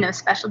 like, you know,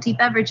 specialty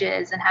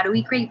beverages, and how do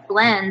we create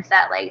blends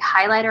that, like,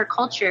 highlight our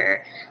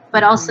culture,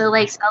 but also,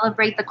 like,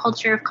 celebrate the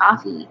culture of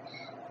coffee?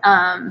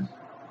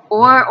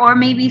 Or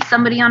maybe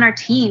somebody on our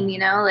team, you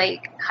know,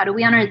 like, how do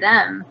we honor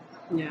them?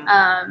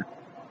 Yeah.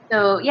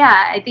 So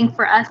yeah, I think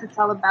for us, it's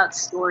all about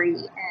story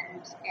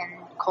and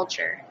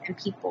culture and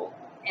people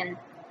and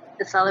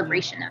the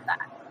celebration of that.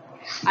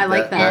 I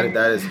like that.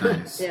 That is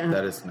nice. Yeah.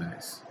 That is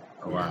nice.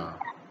 Oh, wow.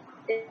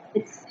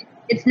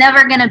 It's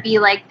never gonna be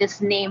like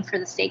this name for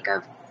the sake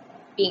of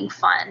being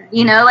fun,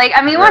 you know. Like,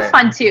 I mean, Right. we're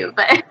fun too,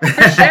 but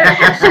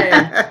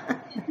Sure.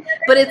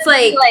 But it's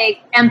like,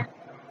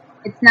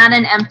 it's not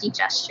an empty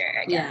gesture,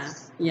 I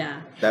guess.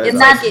 yeah. That is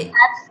It's awesome. like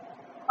That's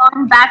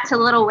going back to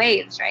Little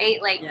Waves,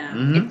 right? Like, yeah,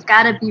 Mhm. it's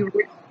gotta be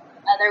real,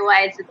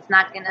 otherwise it's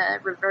not gonna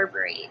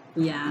reverberate.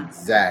 yeah,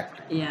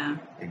 Exactly. yeah.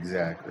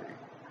 Exactly.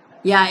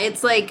 Yeah,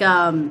 it's like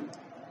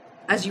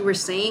as you were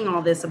saying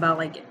all this about,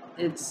 like,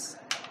 it's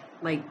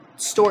like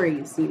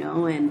stories, you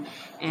know,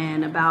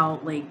 and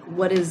about, like,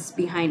 what is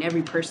behind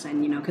every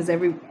person, you know, because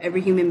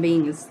every human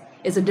being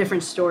is a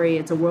different story.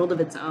 It's a world of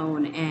its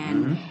own,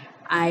 and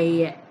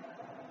Mhm.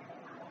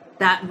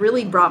 that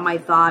really brought my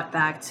thought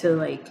back to,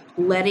 like,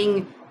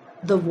 letting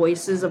the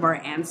voices of our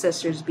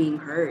ancestors being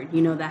heard,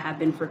 you know, that have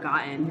been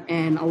forgotten.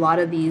 And a lot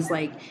of these,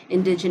 like,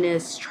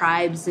 indigenous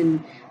tribes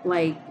in,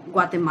 like,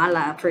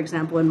 Guatemala, for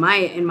example, in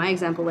my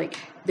example, like,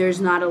 there's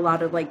not a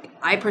lot of, like,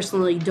 I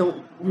personally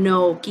don't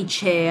know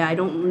Quiche, I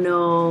don't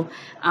know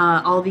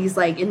all these,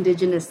 like,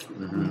 indigenous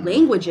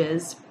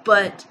languages,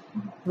 but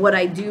what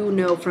I do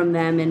know from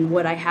them and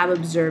what I have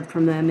observed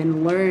from them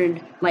and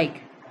learned,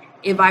 like,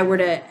 if I were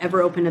to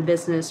ever open a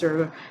business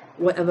or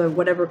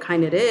whatever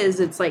kind it is,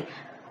 it's like,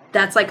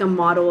 that's like a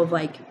model of,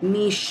 like,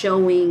 me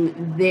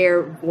showing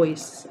their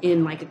voice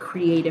in, like, a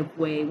creative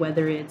way,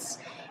 whether it's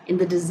in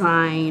the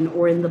design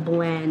or in the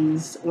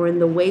blends or in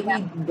the way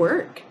we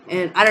work.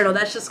 And I don't know,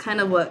 that's just kind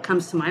of what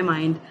comes to my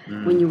mind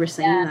when you were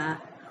saying that.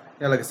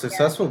 Yeah, like a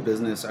successful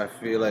business, I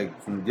feel like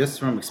from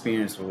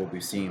experience of what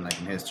we've seen, like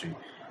in history,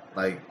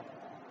 like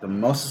the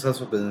most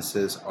successful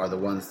businesses are the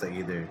ones that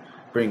either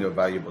bring a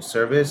valuable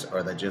service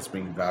or that just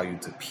bring value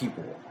to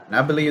people. And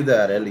I believe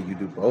that, Ellie, you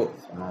do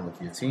both along with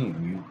your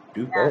team. You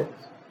do both.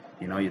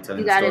 You know, you're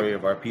telling You the got it. story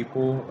of our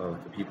people,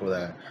 of the people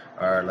that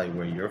are like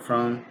where you're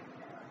from.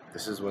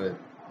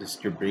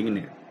 You're bringing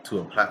it to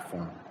a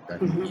platform that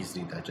can be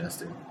easily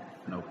digested.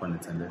 No pun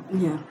intended.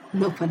 Yeah,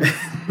 no pun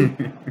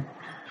intended.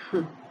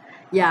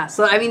 Yeah,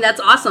 so I mean,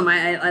 that's awesome.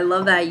 I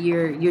love that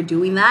you're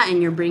doing that,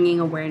 and you're bringing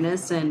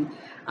awareness, and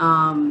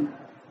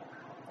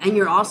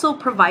you're also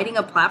providing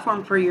a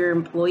platform for your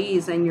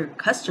employees and your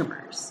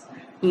customers.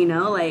 You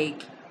know,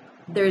 like,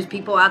 there's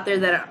people out there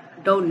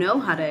that don't know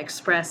how to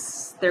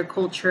express their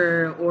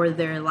culture or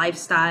their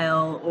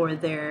lifestyle or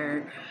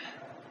their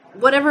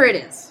whatever it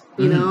is,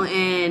 you know,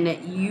 and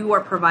you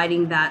are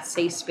providing that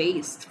safe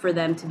space for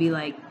them to be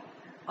like,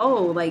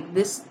 oh, like,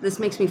 this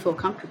makes me feel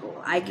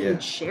comfortable. I can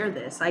share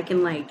this. I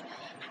can, like,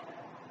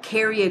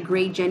 carry a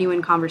great,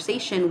 genuine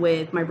conversation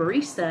with my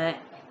barista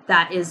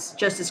that is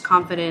just as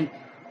confident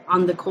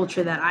on the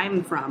culture that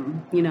I'm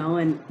from, you know,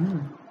 and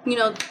you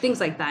know, things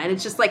like that. And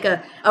it's just like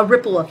a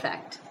ripple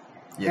effect,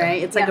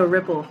 right? It's like a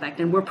ripple effect,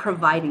 and we're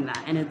providing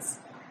that. And it's,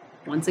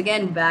 once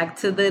again, back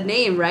to the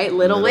name, right?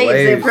 Little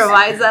Waves. It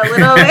provides that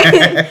little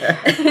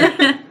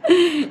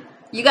wave.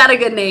 You got a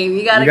good name.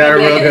 You got a good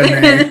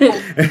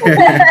name.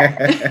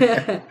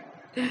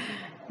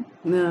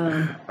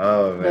 No.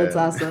 Oh, man. That's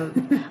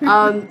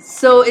awesome.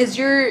 So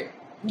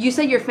you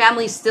said your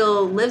family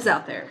still lives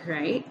out there,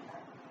 right?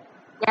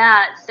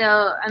 Yeah,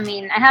 so I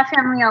mean, I have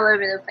family all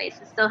over the place.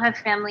 I still have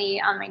family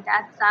on my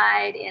dad's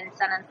side in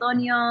San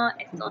Antonio.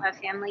 I still have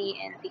family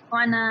in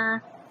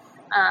Tijuana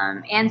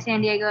and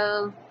San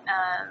Diego.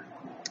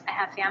 I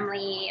have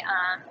family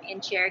in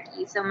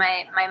Cherokee. So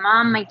my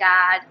mom, my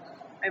dad,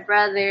 my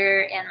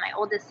brother, and my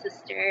oldest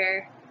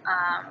sister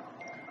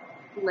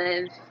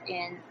live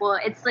in, well,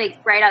 it's like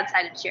right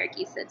outside of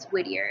Cherokee, so it's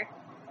Whittier.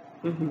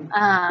 And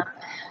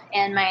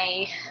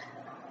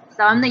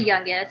so I'm the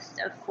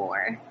youngest of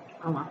four.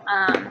 Oh,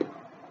 wow.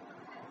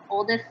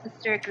 Oldest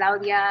sister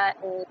Claudia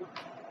is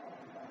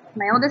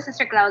my oldest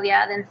sister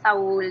Claudia, then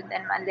Saul,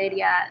 then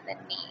Valeria, then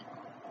me.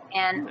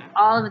 And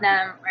all of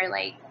them are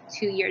like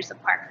 2 years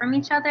apart from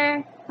each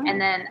other. And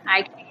then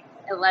I came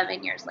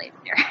 11 years later.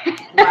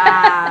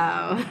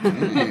 Wow.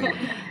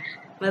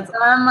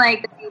 So I'm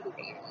like the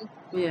baby.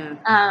 Yeah.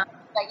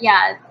 But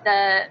yeah,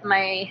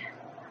 my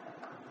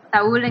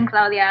Saul and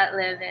Claudia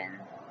live in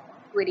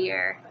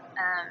Whittier.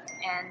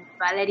 And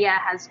Valeria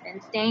has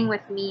been staying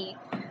with me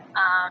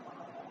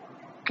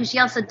because she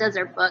also does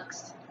our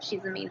books.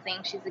 She's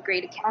amazing. She's a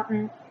great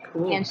accountant.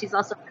 Cool. And she's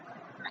also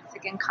the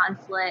Mexican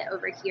consulate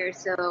over here.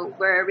 So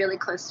we're really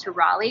close to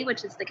Raleigh,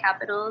 which is the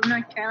capital of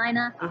North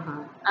Carolina,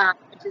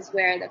 which is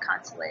where the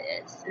consulate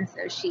is. And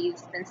so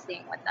she's been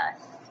staying with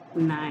us.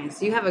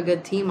 Nice. You have a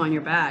good team on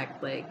your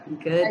back. Like,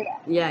 good.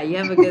 Oh, yeah, you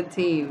have a good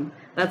team.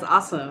 That's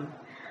awesome.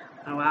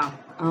 Oh, wow.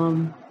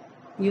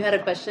 You had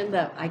a question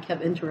that I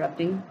kept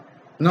interrupting.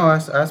 No, I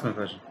asked my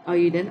question. Oh,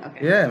 you did?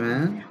 Okay. Yeah,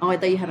 man. Oh, I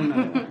thought you had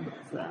another one.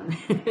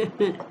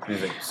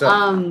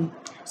 So,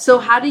 so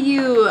how do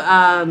you,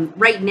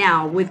 right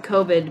now, with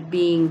COVID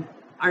being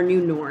our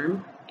new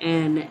norm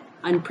and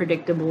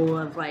unpredictable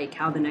of like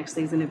how the next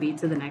day's going to be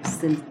to the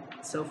next and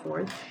so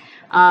forth,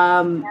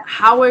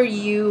 how are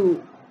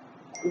you,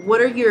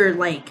 what are your,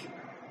 like,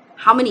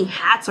 how many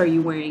hats are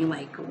you wearing?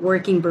 Like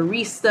working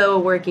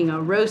barista, working a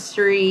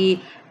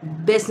roastery,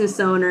 business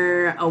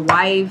owner, a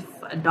wife,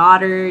 a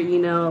daughter, you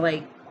know,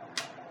 like,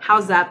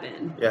 how's that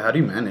been? Yeah, how do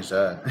you manage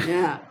that?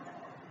 Yeah.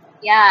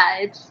 Yeah,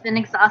 it's been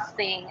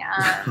exhausting.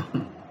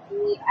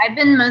 I've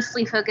been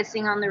mostly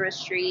focusing on the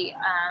roastery.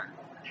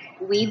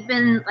 We've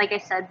been, like I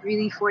said,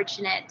 really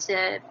fortunate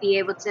to be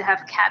able to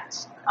have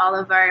kept all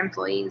of our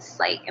employees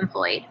like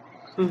employed.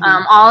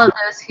 All of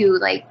those who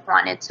like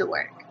wanted to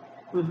work.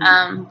 We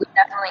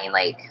definitely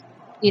like,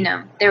 you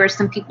know, there were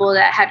some people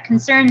that had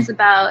concerns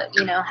about,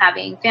 you know,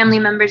 having family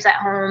members at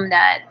home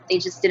that they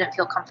just didn't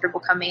feel comfortable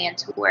coming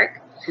into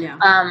work. Yeah.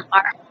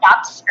 Our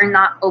shops are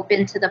not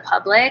open to the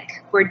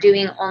public. We're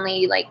doing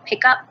only like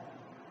pickup.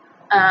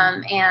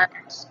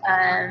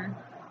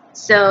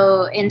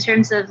 So in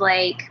terms of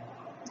like,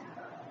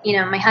 you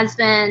know, my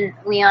husband,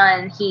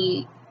 Leon,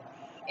 he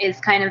is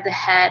kind of the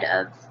head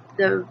of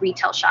the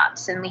retail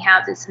shops, and we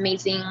have this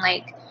amazing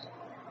like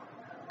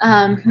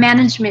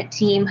management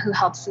team who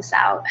helps us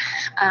out.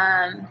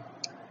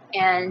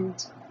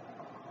 And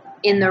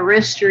in the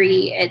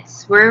roastery,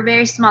 we're a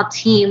very small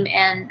team,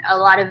 and a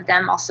lot of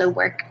them also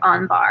work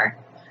on bar.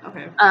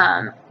 Okay.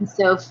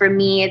 So for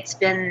me, it's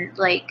been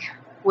like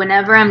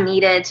whenever I'm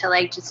needed to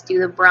like just do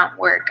the brunt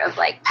work of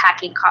like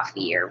packing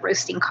coffee or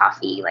roasting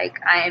coffee, like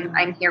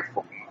I'm here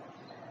for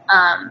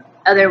it.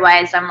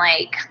 Otherwise, I'm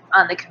like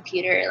on the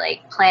computer,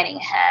 like planning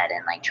ahead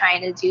and like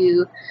trying to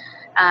do,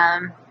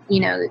 you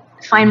know,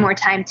 find more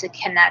time to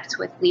connect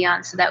with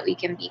Leon so that we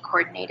can be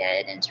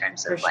coordinated in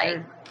terms of like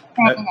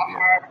planning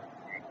ahead.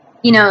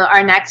 You know,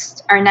 our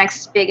next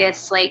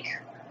biggest like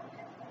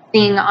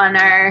thing on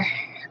our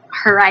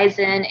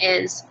horizon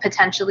is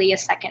potentially a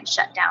second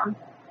shutdown.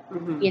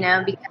 You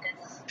know,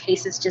 because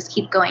cases just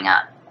keep going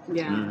up.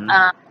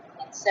 Yeah.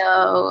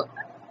 So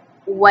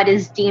what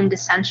is deemed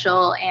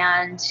essential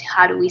and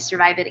how do we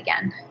survive it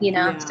again? You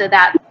know, so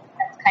that's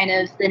kind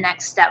of the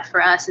next step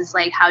for us is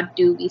like, how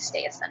do we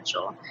stay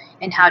essential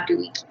and how do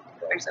we keep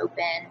doors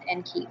open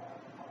and keep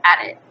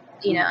at it,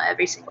 you know,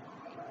 every single day.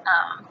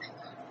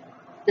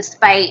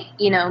 Despite,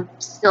 you know,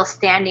 still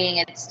standing,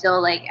 it's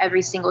still like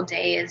every single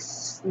day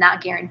is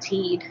not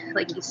guaranteed,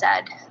 like you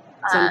said.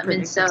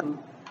 And so,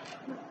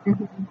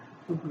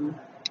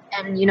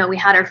 and, you know, we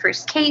had our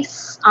first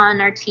case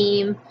on our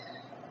team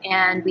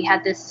and we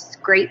had this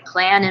great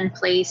plan in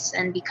place.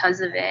 And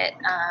because of it,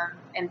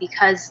 and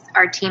because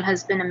our team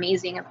has been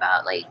amazing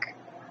about like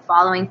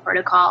following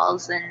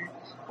protocols and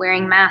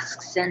wearing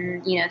masks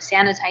and, you know,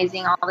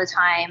 sanitizing all the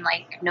time,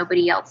 like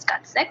nobody else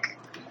got sick.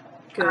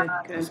 Good.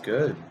 That's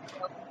good.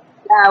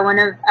 One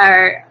of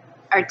our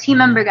team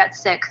member got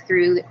sick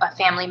through a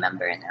family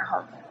member in their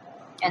home.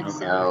 And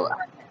so,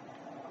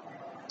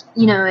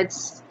 you know,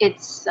 it's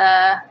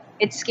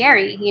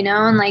scary, you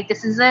know, and like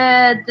this is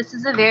a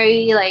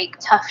very like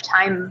tough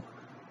time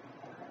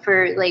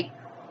for like,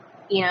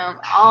 you know,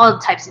 all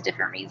types of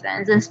different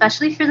reasons, and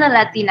especially for the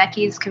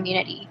Latinx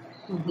community.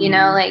 You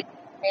know, like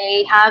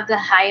they have the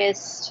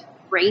highest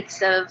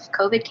rates of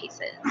COVID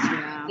cases,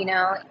 you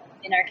know,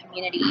 in our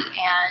community.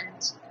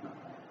 And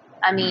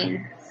I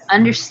mean,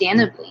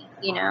 understandably,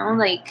 you know,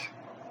 like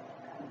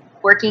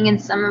working in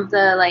some of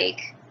the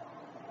like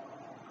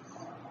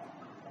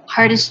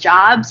hardest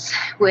jobs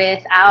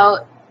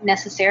without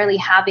necessarily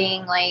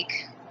having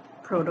like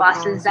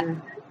bosses that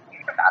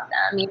care about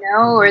them, you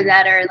know, or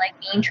that are like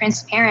being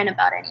transparent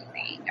about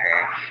anything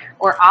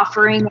or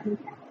offering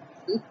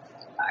food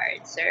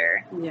cards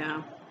or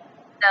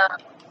so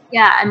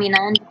I mean, I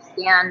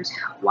understand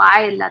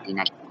why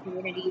Latinx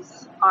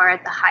communities are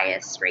at the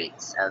highest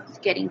rates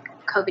of getting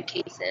COVID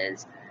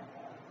cases.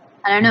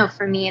 I don't know,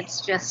 for me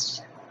it's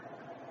just,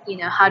 you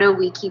know, how do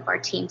we keep our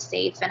team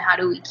safe and how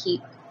do we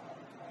keep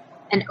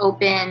an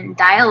open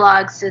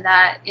dialogue so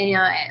that, you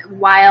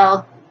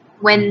know,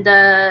 when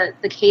the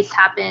case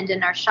happened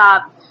in our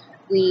shop,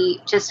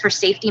 we just for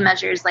safety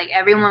measures, like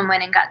everyone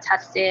went and got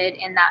tested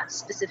in that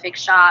specific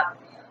shop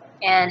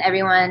and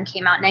everyone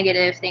came out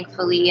negative,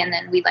 thankfully. And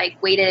then we like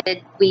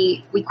waited,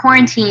 we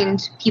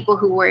quarantined people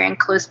who were in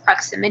close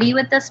proximity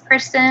with this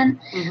person.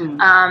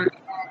 And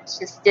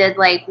just did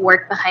like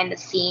work behind the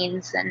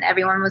scenes and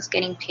everyone was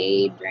getting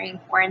paid during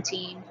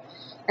quarantine.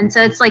 And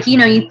so it's like, you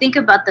know, you think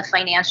about the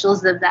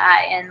financials of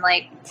that and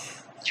like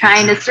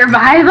trying to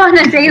survive on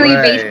a daily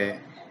basis.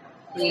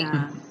 Like,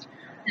 Yeah.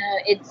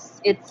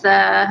 it's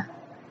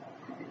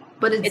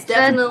But it's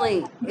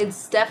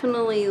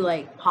definitely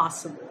like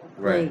possible.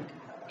 Right. Like,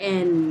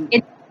 and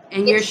It-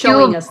 you're it's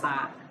showing doable. us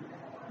that.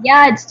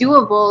 Yeah, it's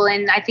doable,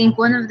 and I think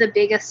one of the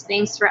biggest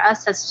things for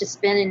us has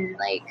just been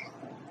like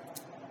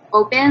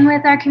open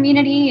with our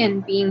community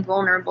and being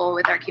vulnerable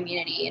with our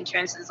community in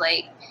terms of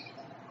like,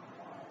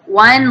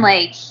 one,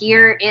 like,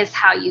 here is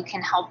how you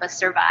can help us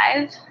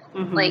survive.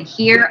 Mhm. Like,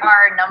 here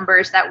are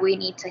numbers that we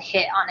need to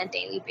hit on a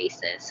daily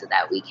basis so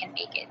that we can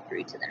make it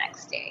through to the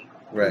next day.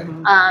 Right.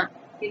 Mhm.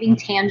 Giving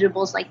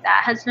tangibles like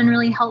that has been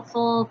really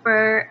helpful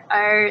for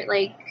our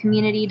like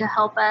community to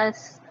help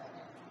us.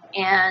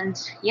 And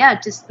yeah,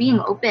 just being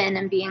open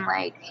and being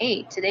like,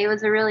 hey, today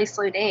was a really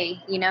slow day,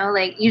 you know,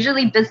 like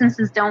usually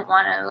businesses don't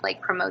want to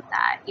like promote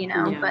that, you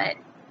know, Yeah. but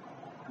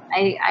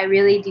I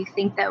really do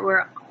think that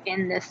we're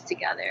in this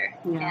together.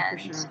 Yeah,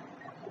 and for sure.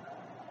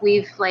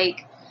 we've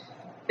like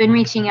been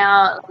reaching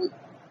out,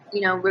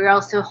 you know, we're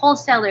also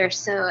wholesalers,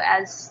 so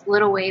as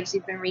Little Waves,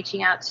 we've been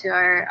reaching out to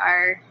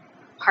our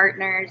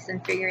partners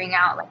and figuring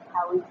out like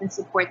how we can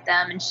support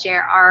them and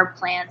share our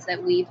plans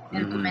that we've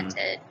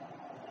implemented.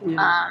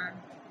 Yeah.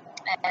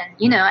 And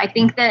you know, I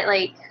think that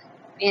like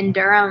in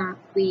Durham,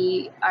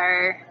 we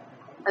are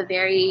a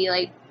very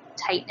like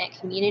tight knit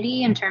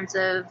community in terms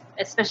of,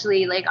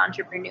 especially like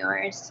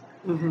entrepreneurs.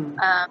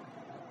 Mhm.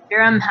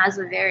 Durham has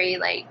a very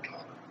like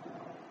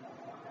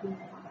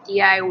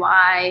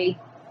DIY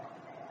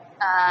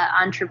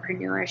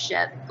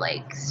entrepreneurship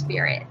like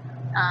spirit,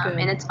 Good.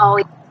 and it's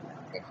always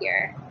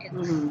here. It's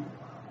Mhm.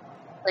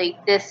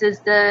 like this is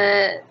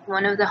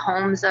one of the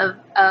homes of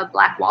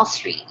Black Wall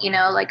Street, you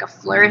know, like a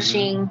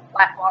flourishing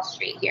Black Wall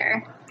Street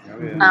here. Oh,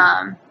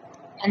 yeah.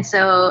 And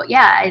so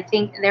yeah, I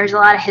think there's a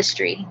lot of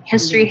history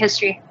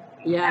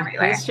Yeah,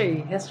 everywhere.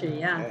 history,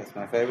 Yeah, yeah. it's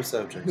my favorite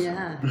subject. so.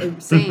 Yeah,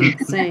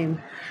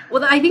 same.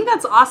 Well, I think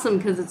that's awesome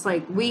because it's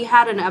like we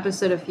had an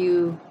episode a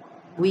few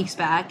weeks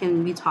back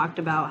and we talked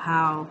about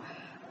how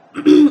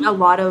a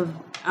lot of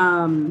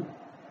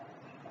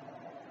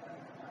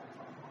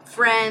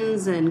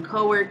friends and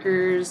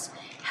coworkers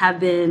have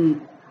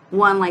been,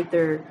 one, like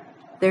their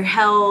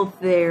health,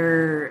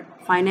 their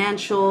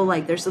financial,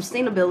 like their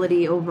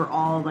sustainability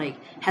overall, like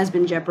has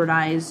been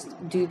jeopardized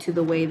due to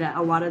the way that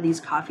a lot of these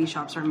coffee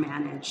shops are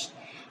managed.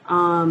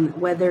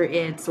 Whether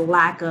it's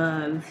lack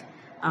of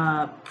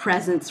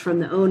presence from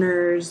the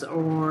owners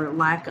or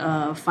lack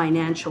of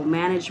financial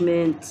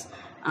management,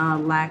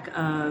 lack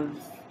of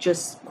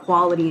just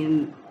quality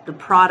in the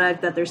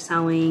product that they're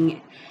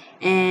selling.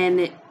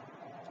 And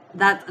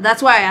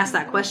that's why I asked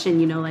that question,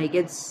 you know, like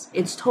it's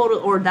total,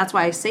 or that's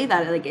why I say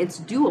that, like it's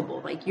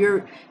doable. Like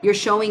you're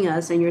showing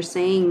us and you're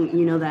saying,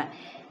 you know, that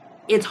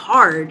it's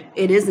hard,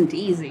 it isn't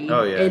easy.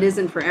 Oh, yeah. It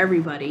isn't for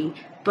everybody,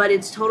 but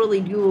it's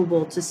totally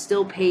doable to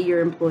still pay your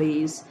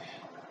employees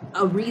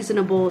a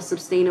reasonable,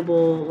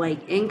 sustainable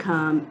like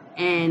income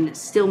and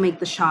still make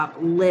the shop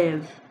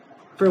live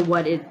for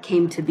what it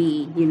came to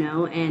be, you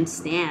know, and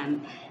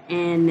stand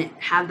and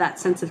have that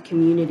sense of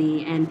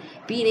community and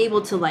being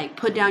able to like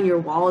put down your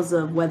walls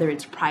of whether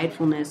it's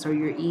pridefulness or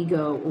your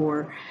ego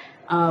or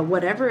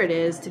whatever it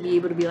is, to be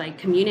able to be like,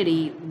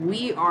 community,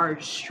 we are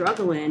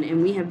struggling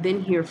and we have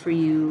been here for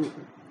you,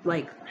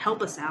 like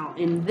help us out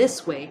in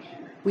this way.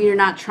 We are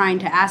not trying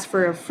to ask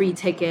for a free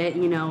ticket,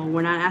 you know,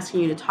 we're not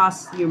asking you to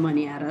toss your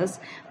money at us.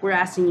 We're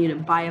asking you to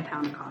buy a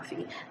pound of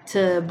coffee,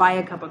 to buy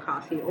a cup of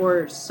coffee,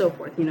 or so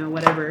forth, you know,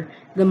 whatever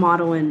the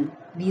model in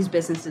these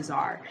businesses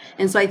are.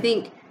 And so I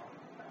think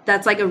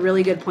that's like a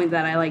really good point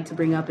that I like to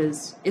bring up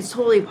is it's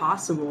totally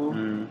possible.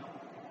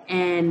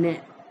 And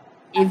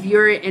if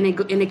you're and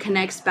it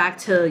connects back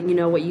to, you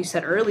know, what you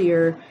said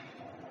earlier,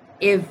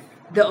 if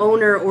the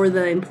owner or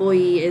the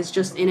employee is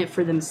just in it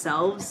for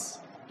themselves,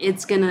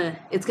 it's gonna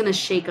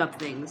shake up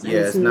things. And Yeah,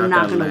 it's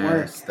not gonna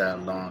work. last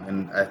that long.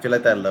 And I feel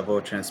like that level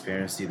of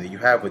transparency that you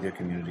have with your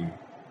community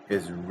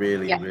is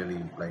really,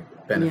 really like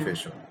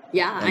beneficial.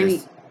 Yeah, And I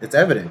mean, it's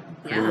evident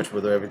pretty Yeah. much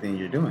with everything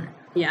you're doing.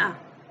 yeah,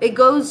 it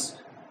goes.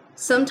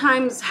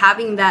 Sometimes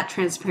having that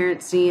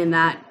transparency and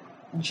that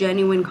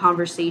genuine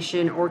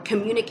conversation or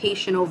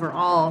communication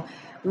overall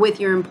with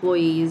your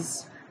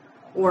employees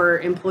or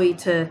employee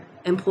to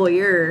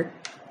employer,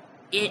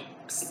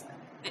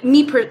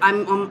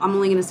 I'm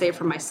only going to say it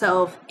for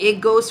myself,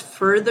 it goes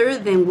further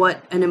than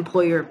what an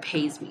employer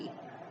pays me.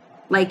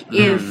 Like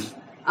if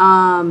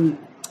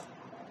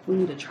we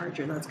need a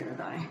charger, that's going to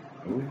die.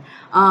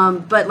 Ooh.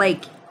 But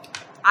like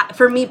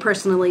for me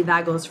personally,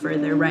 that goes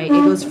further, right?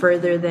 It goes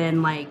further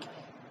than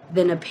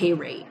a pay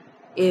rate.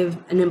 If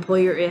an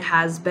employer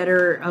has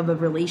better of a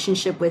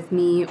relationship with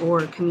me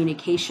or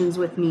communications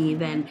with me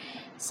than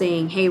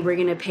saying, hey, we're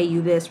going to pay you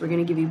this, we're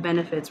going to give you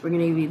benefits, we're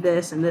going to give you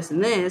this and this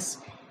and this,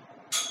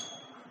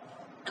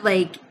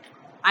 like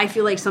I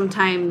feel like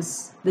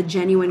sometimes the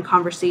genuine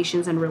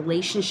conversations and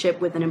relationship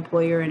with an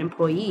employer and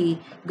employee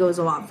goes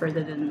a lot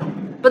further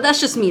than, but that's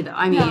just me though.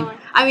 I mean,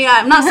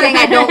 I'm not saying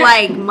I don't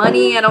like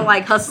money, I don't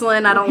like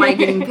hustling, I don't like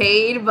getting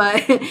paid,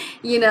 but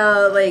you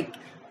know, like,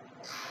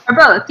 or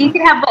both. You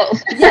can have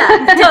both.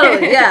 Yeah,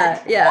 totally.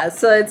 Yeah.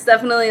 So it's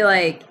definitely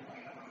like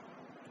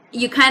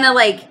you kind of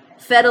like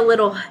fed a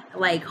little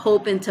like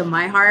hope into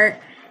my heart,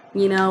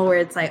 you know, where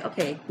it's like,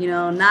 okay, you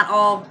know, not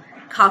all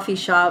coffee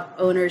shop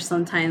owners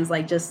sometimes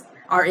like just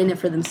are in it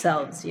for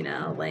themselves, you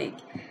know, like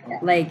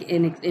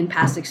in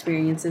past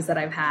experiences that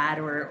I've had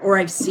or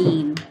I've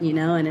seen, you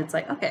know, and it's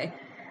like, okay,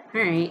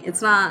 all right,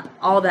 it's not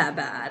all that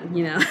bad,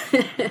 you know.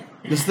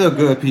 There's still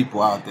good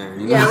people out there.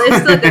 You know? Yeah,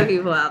 there's still good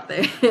people out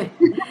there.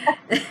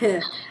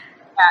 Yeah,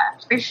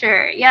 for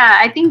sure. Yeah,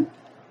 I think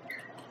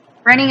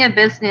running a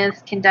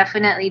business can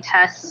definitely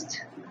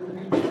test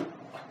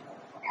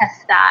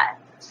that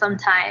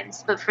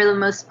sometimes, but for the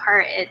most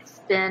part,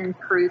 it's been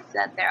proof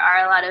that there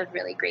are a lot of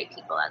really great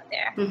people out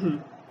there. Mm-hmm.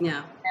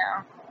 Yeah.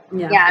 You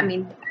know? Yeah. I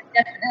mean,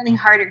 definitely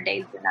harder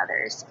days than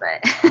others,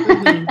 but.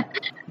 Mm-hmm.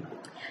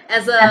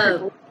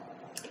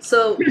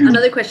 So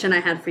another question I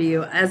had for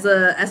you, as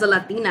a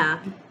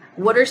Latina,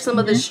 what are some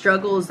of the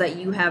struggles that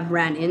you have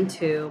ran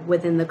into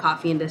within the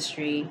coffee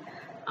industry?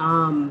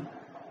 And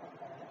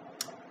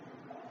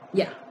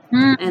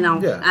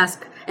I'll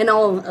ask, and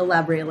I'll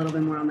elaborate a little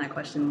bit more on that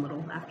question a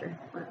little after.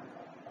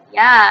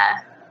 Yeah,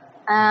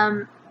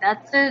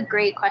 that's a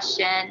great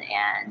question,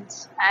 and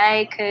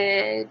I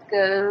could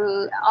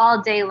go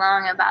all day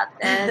long about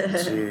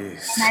this.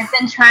 Jeez. And I've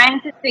been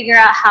trying to figure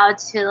out how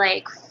to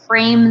like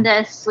frame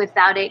this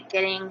without it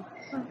getting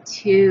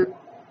too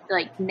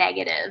like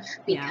negative,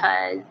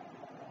 because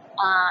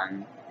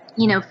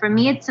you know, for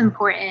me it's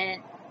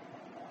important.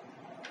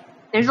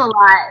 There's a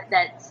lot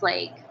that's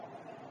like,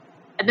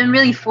 I've been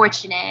really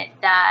fortunate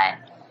that,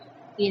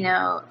 you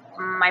know,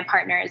 my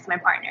partner is my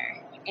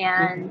partner,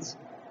 and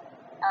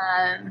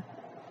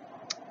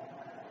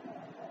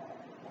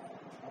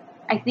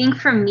I think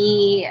for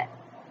me,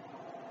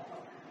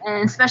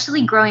 and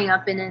especially growing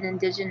up in an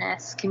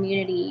indigenous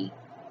community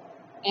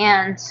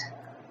and,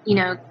 you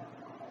know,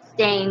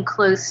 staying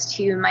close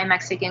to my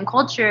Mexican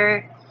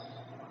culture,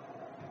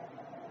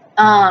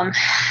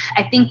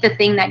 I think the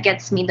thing that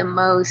gets me the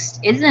most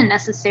isn't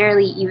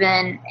necessarily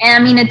even, and I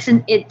mean,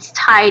 it's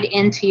tied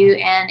into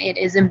and it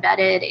is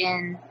embedded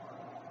in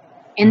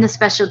the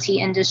specialty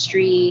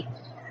industry.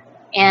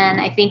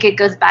 And I think it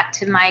goes back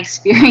to my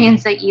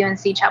experience at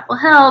UNC Chapel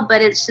Hill,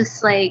 but it's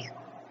just like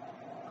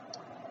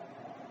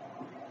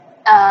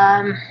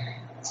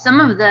some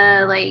of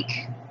the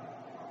like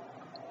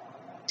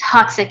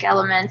toxic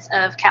elements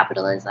of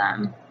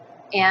capitalism.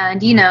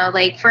 And, you know,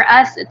 like for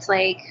us, it's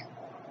like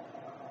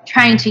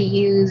trying to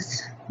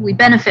we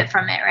benefit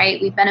from it,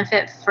 right? We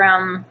benefit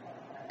from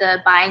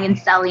the buying and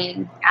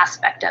selling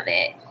aspect of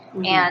it.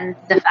 Mm-hmm. And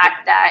the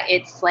fact that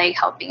it's like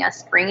helping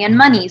us bring in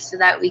money so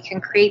that we can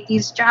create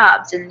these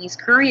jobs and these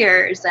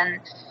careers and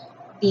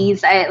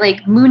these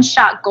like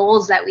moonshot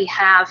goals that we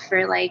have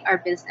for like our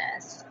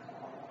business.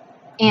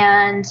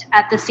 And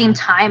at the same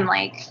time,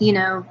 like, you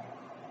know,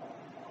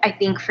 I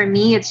think for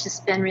me, it's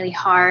just been really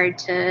hard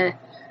to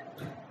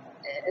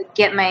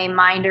get my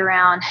mind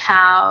around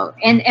how,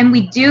 and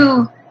we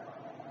do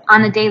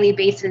on a daily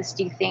basis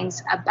do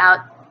things about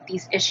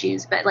these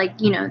issues, but like,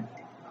 you know,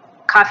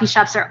 coffee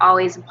shops are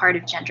always a part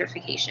of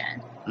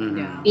gentrification. Mm-hmm.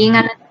 Yeah. Being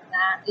on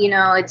that, you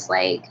know, it's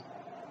like,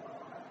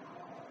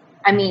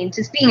 I mean,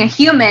 just being a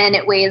human,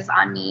 it weighs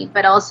on me,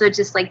 but also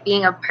just like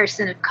being a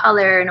person of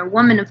color and a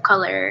woman of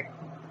color.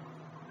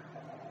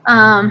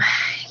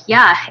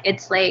 Yeah,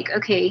 it's like,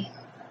 okay,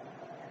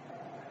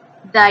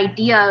 the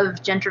idea of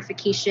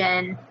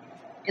gentrification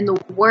and the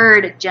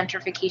word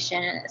gentrification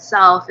in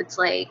itself, it's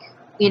like,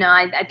 you know,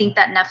 I think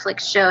that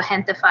Netflix show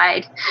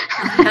Gentefied.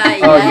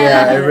 Oh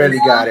yeah, I really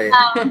got it.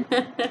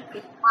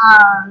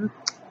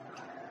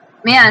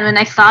 Man, when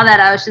I saw that,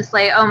 I was just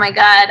like, oh my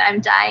God,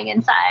 I'm dying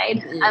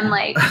inside. Yeah. I'm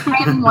like,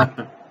 I'm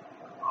wonderful.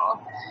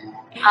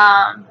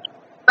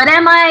 But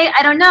am I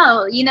don't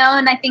know, you know,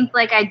 and I think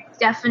like I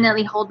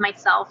definitely hold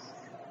myself,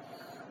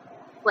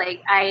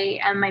 like I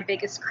am my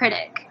biggest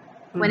critic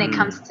when it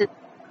comes to the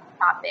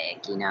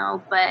topic, you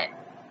know, but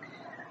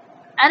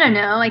I don't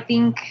know. I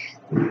think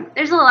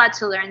there's a lot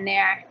to learn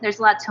there. There's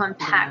a lot to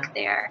unpack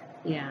there.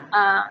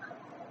 Yeah.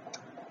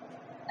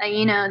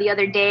 You know, the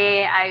other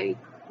day,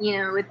 you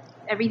know, with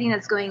everything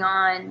that's going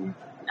on,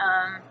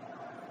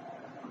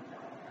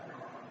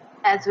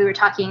 as we were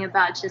talking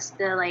about just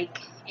the like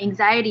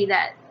anxiety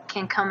that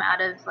can come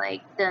out of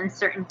like the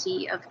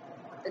uncertainty of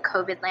the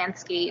COVID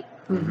landscape.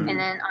 Mm-hmm. And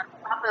then on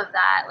top of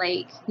that,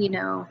 like, you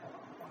know,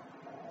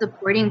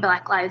 supporting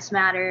Black Lives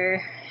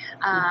Matter,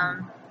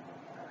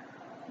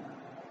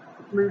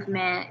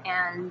 movement,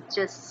 and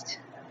just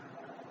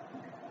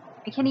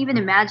I can't even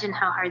imagine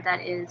how hard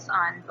that is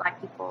on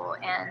Black people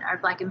and our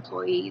Black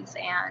employees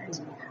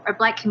and our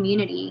Black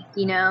community,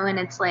 you know. And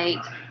it's like,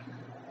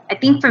 I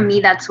think for me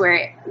that's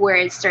where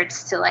it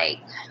starts to like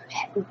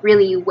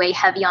really weigh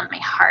heavy on my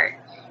heart,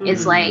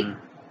 is like,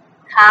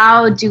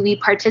 how do we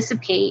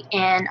participate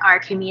in our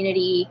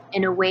community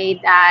in a way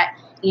that,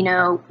 you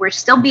know, we're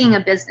still being a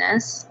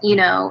business, you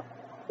know,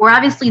 we're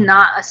obviously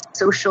not a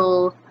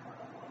social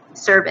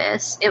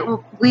service.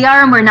 We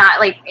are and we're not,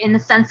 like, in the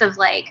sense of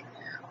like,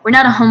 we're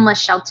not a homeless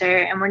shelter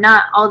and we're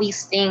not all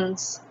these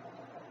things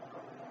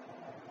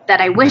that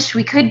I wish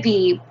we could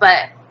be,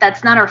 but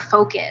that's not our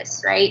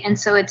focus, right? And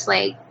so it's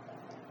like,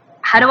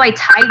 how do I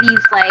tie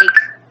these like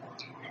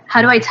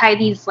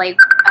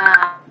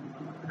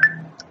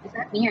is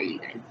that me or you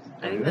guys?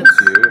 I think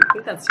That's you. I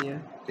think that's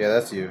you. Yeah,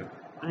 that's you.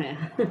 Oh, yeah.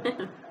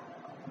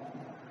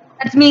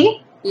 That's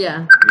me?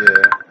 Yeah.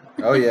 Yeah.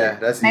 Oh yeah,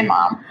 that's My you.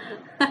 mom.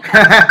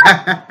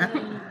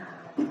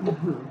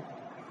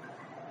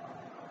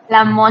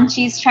 La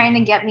Monchi's trying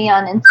to get me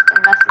on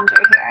Instant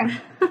Messenger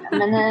here. I'm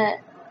gonna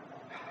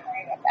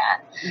sorry about that.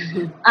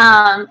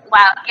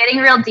 Wow, getting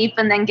real deep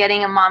and then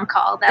getting a mom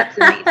call. That's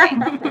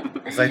amazing.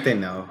 It's like they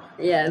know.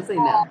 Yes, they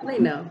know. They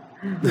know.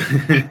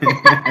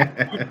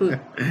 I don't know.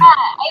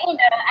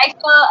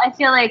 I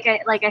feel like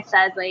I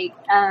said, like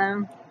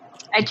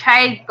I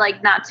tried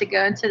like not to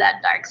go into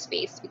that dark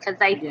space because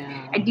I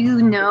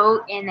do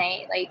know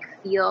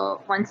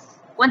feel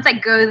once I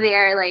go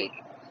there, like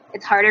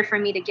it's harder for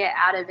me to get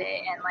out of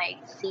it and like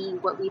see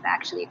what we've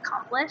actually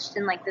accomplished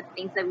and like the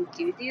things that we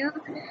do.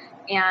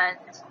 And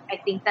I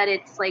think that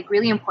it's like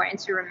really important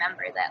to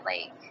remember that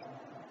like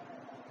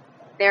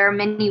there are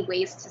many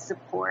ways to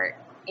support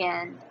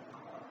and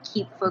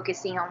keep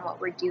focusing on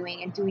what we're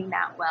doing and doing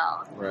that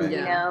well, Right.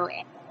 you know.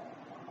 And,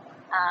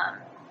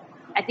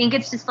 I think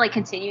it's just like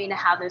continuing to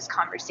have those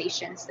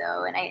conversations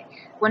though. And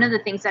one of the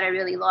things that I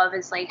really love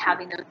is like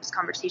having those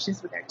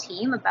conversations with our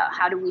team about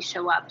how do we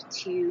show up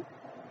to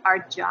our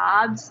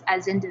jobs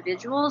as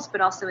individuals, but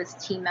also as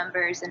team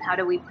members, and how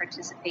do we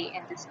participate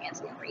in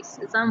dismantling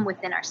racism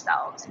within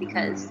ourselves?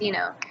 Because, you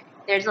know,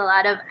 there's a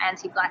lot of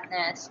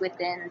anti-Blackness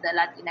within the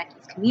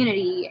Latinx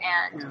community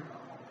and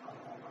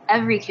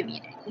every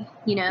community,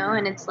 you know,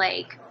 and it's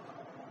like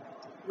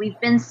we've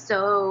been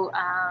so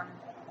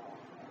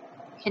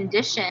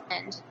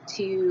conditioned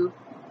to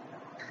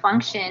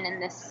function in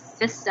this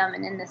system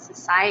and in this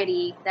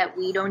society that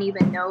we don't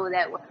even know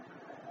that we're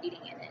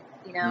participating in it,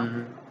 you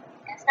know.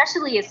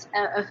 Especially as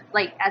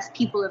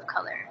people of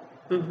color.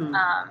 And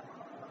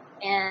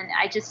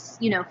I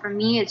just, you know, for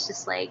me, it's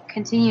just like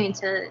continuing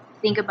to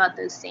think about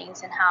those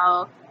things and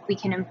how we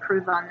can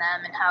improve on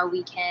them and how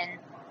we can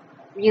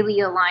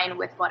really align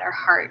with what our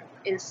heart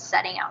is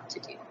setting out to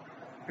do.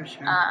 For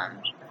sure.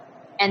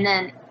 And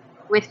then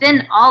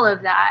within all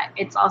of that,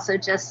 it's also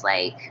just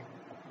like,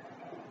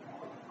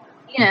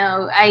 you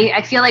know,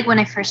 I feel like when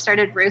I first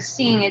started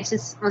roasting, it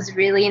just was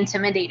really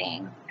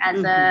intimidating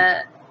as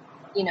a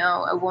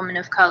woman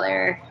of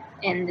color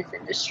in this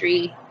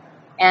industry.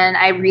 And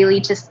I really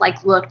just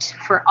like looked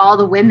for all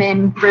the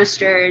women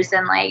roasters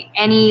and like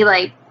any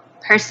like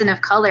person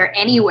of color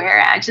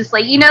anywhere. I just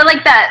like, you know,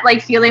 like that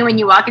like feeling when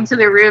you walk into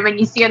the room and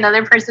you see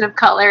another person of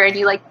color and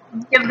you like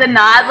give the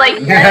nod,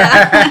 like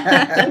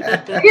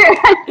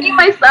I see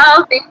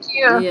myself, thank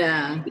you.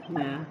 Yeah.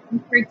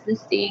 For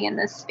existing in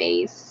this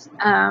space.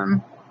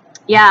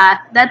 Yeah,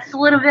 that's a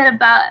little bit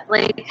about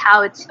like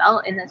how it's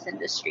felt in this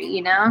industry,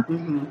 you know.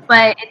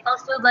 But it's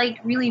also like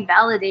really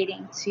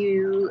validating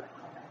to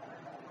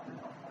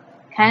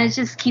kind of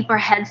just keep our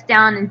heads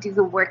down and do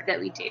the work that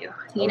we do,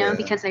 you know,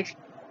 because I feel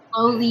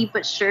slowly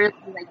but surely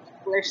like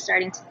people are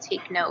starting to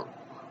take note.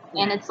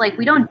 And it's like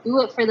we don't do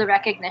it for the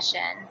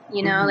recognition,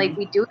 you know, like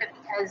we do it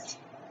because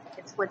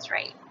it's what's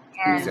right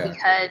and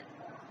because it's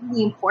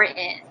really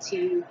important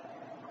to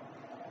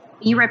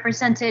be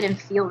represented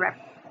and feel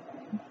represented.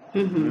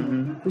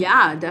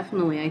 Yeah,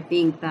 definitely. I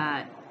think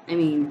that, I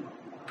mean,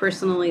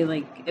 personally,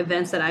 like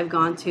events that I've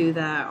gone to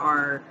that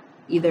are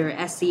either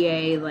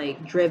SCA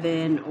like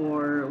driven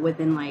or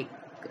within like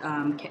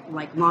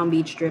Long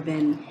Beach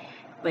driven,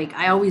 like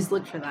I always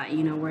look for that,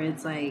 you know, where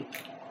it's like,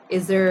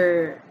 is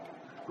there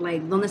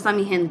like donde está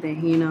mi gente,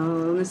 you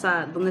know, donde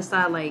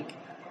está like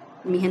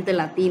mi gente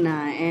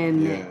latina?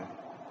 And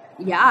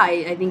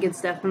I think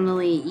it's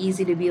definitely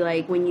easy to be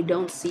like, when you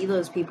don't see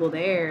those people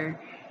there,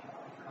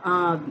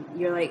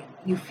 you're like,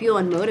 you feel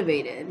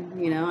unmotivated,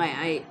 you know.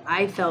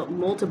 I felt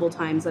multiple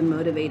times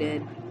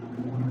unmotivated,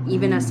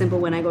 even as simple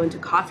when I go into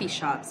coffee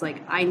shops.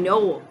 Like I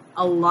know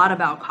a lot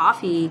about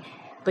coffee,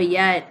 but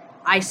yet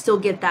I still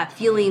get that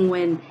feeling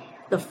when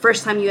the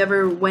first time you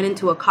ever went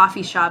into a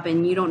coffee shop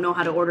and you don't know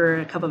how to order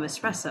a cup of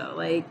espresso.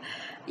 Like,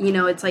 you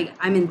know, it's like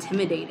I'm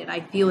intimidated. I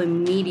feel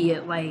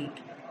immediate, like,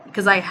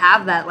 because I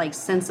have that like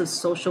sense of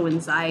social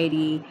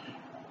anxiety.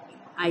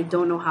 I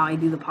don't know how I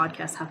do the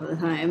podcast half of the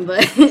time,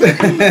 but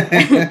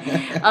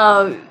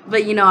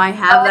but you know, I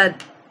have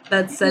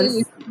that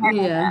sense.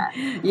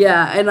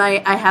 Yeah, and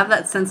I have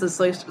that sense of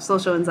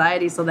social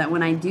anxiety, so that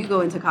when I do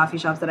go into coffee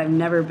shops that I've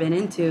never been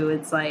into,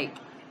 it's like,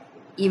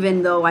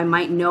 even though I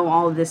might know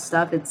all of this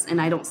stuff, and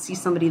I don't see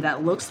somebody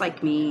that looks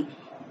like me,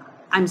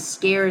 I'm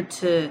scared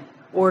to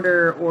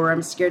order, or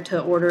I'm scared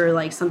to order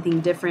like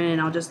something different,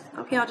 and I'll just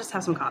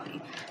have some coffee,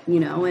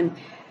 you know, and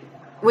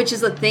which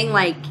is a thing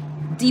like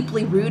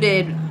deeply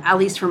rooted, at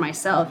least for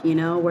myself, you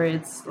know, where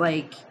it's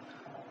like,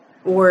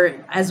 or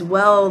as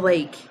well,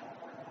 like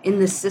in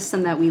the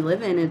system that we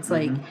live in, it's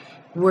like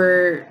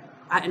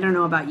I don't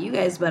know about you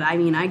guys, but I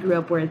mean, I grew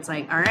up where it's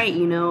like, all right,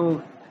 you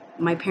know,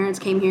 my parents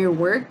came here,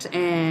 worked,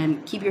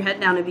 and keep your head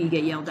down if you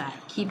get yelled at.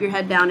 Keep your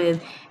head down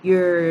if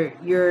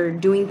you're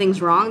doing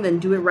things wrong, then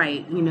do it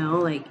right, you know,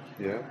 like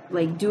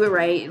do it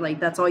right, like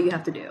that's all you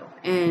have to do.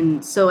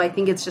 And so I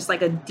think it's just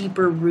like a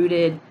deeper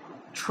rooted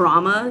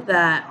trauma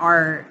that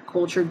our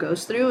culture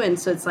goes through. And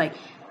so it's like,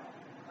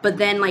 but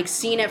then like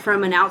seeing it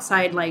from an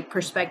outside like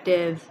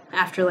perspective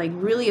after like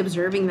really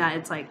observing that,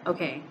 it's like,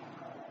 okay,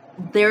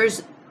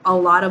 there's a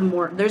lot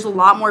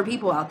more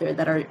people out there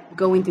that are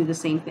going through the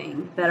same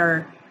thing,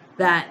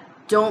 that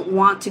don't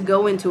want to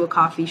go into a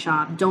coffee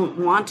shop, don't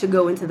want to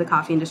go into the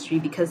coffee industry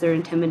because they're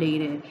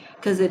intimidated,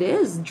 because it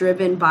is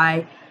driven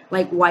by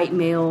like white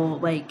male,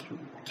 like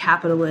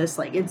capitalists,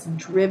 like it's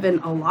driven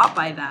a lot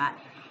by that.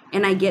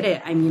 And I get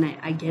it. I mean,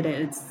 I get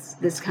it. It's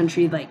this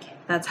country, like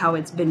that's how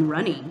it's been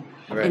running.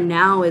 Right. And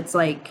now it's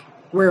like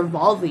we're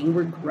evolving,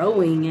 we're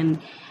growing, and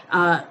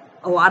a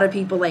lot of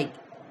people like,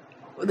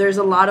 there's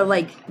a lot of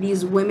like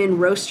these women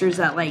roasters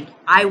that like,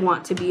 I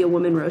want to be a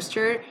woman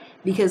roaster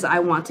because I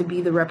want to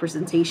be the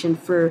representation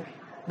for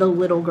the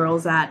little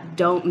girls that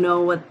don't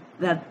know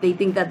that they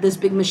think that this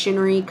big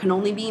machinery can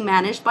only be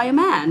managed by a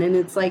man. And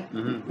it's like,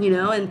 you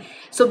know, and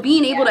so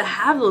being able to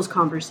have those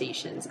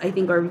conversations, I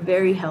think are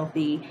very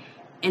healthy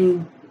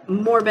and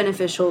more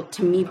beneficial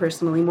to me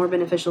personally, more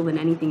beneficial than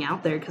anything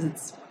out there, because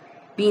it's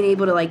being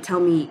able to like tell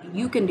me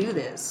you can do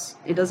this.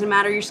 It doesn't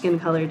matter your skin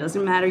color, it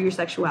doesn't matter your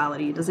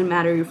sexuality, it doesn't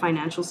matter your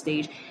financial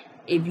stage.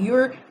 If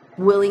you're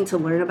willing to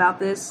learn about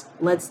this,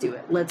 let's do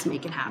it. Let's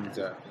make it happen.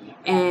 Exactly.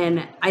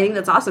 And I think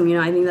that's awesome. You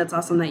know, I think that's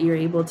awesome that you're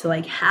able to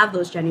like have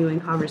those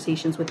genuine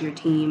conversations with your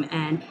team,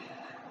 and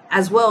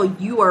as well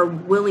you are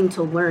willing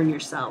to learn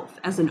yourself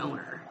as an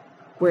owner,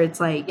 where it's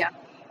like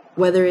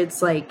whether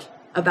it's like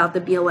about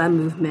the BLM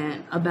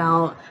movement,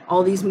 about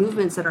all these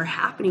movements that are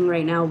happening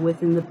right now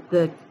within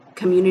the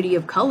community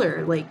of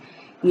color, like,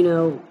 you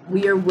know,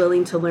 we are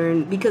willing to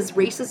learn, because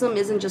racism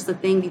isn't just a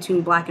thing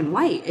between black and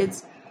white.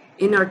 It's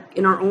in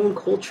our own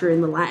culture,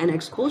 in the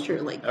Latinx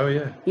culture. Like,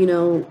 you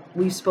know,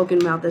 we've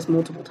spoken about this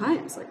multiple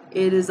times. Like,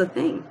 it is a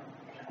thing.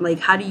 Like,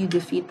 how do you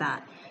defeat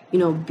that? You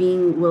know,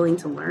 being willing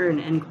to learn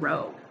and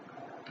grow.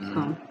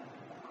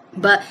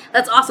 But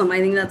that's awesome. I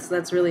think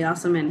that's really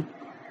awesome. And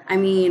I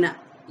mean,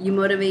 you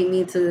motivate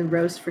me to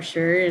roast for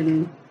sure,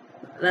 and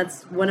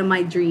that's one of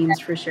my dreams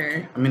for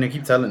sure. I mean, I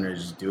keep telling her,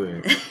 just do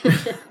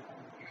it.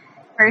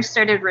 First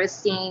started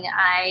roasting,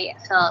 I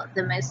felt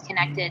the most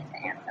connected to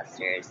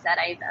ancestors that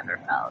I've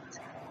ever felt.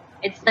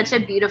 It's such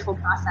a beautiful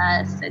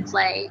process. It's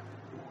like,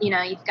 you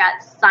know, you've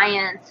got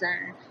science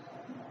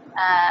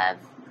and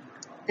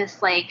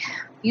this like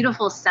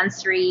beautiful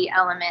sensory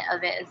element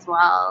of it as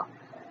well.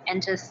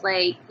 And just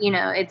like, you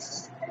know,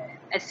 it's,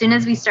 as soon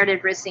as we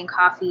started roasting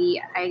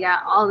coffee, I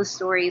got all the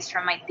stories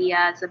from my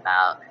tias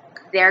about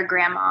their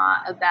grandma,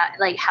 about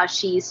like how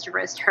she used to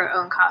roast her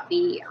own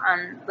coffee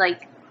on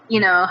like, you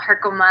know, her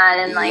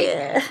comal and like,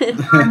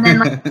 and then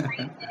like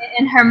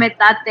in her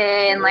metate,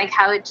 and like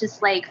how it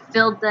just like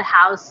filled the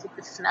house with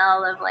the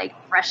smell of like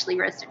freshly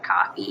roasted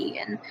coffee,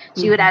 and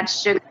she would add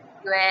sugar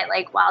to it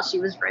like while she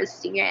was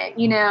roasting it,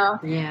 you know.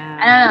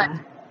 I don't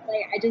know.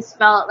 Like, I just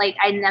felt like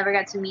I never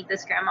got to meet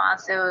this grandma,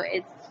 so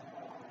it's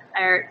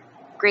our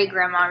great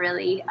grandma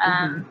really.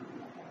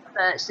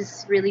 But it's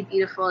just really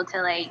beautiful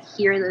to like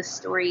hear those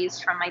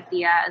stories from my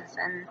tias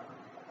and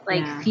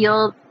like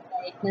feel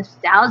like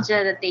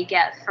nostalgia that they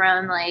get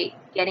from like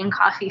getting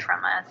coffee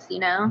from us, you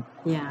know?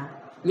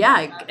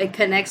 It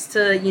connects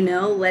to, you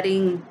know,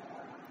 letting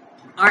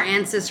our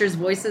ancestors'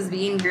 voices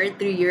being heard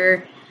through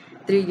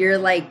your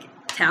like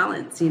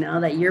talents, you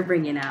know, that you're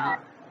bringing out.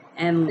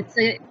 And it's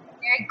a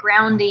very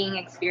grounding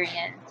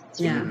experience. It's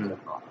really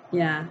beautiful.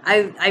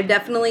 I've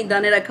definitely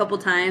done it a couple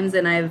times,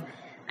 and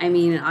I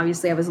mean,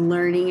 obviously I was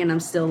learning and I'm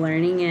still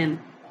learning, and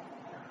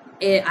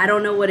I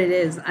don't know what it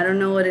is. I don't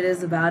know what it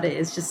is about it.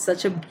 It's just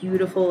such a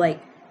beautiful thing.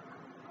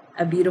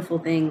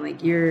 Like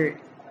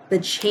the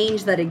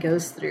change that it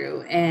goes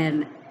through,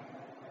 and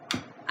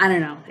I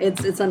don't know.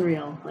 It's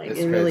unreal. Like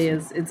it really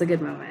is. It's a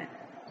good moment.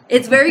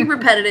 It's very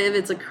repetitive.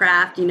 It's a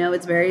craft, you know.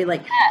 It's very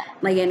like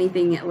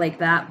anything like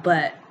that.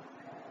 But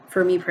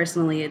for me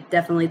personally, it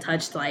definitely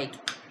touched like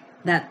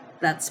that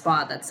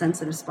spot, that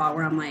sensitive spot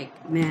where I'm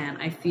like, man,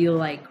 I feel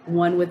like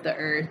one with the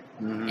earth,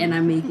 and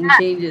I'm making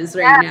changes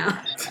right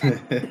now.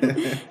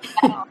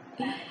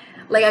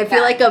 Like I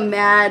feel like a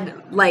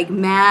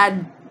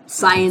mad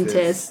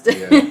scientist.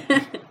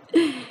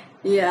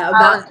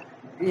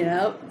 You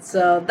know,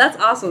 so that's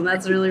awesome.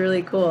 That's really,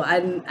 really cool.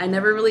 I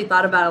never really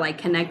thought about like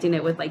connecting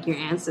it with like your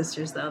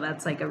ancestors though.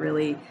 That's like a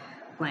really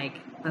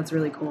that's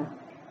really cool.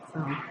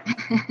 So,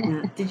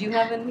 Did you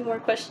have any more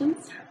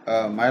questions?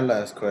 My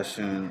last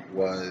question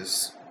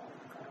was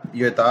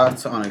your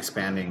thoughts on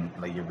expanding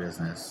like your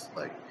business.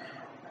 Like,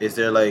 is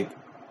there like,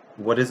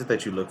 what is it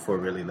that you look for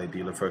really? Like, do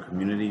you look for a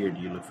community, or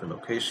do you look for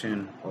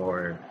location,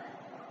 or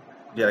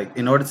like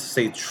in order to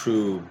stay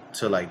true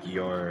to like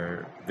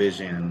your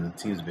vision and the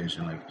team's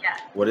vision, like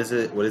what is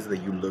it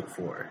that you look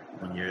for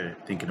when you're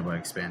thinking about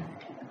expanding?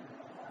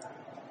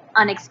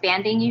 On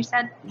expanding, you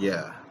said?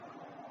 Yeah.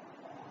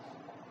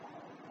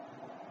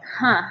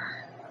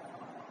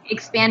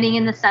 expanding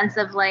in the sense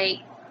of like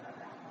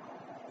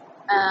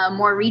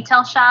more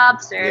retail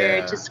shops or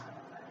Yeah. just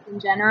in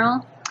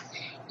general.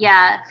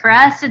 Yeah, for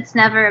us, it's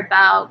never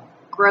about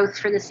growth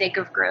for the sake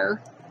of growth.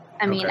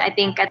 I mean, Okay. I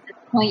think at this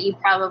point you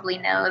probably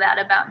know that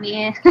about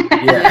me.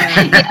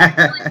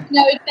 Yeah. We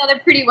know each other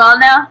pretty well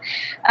now.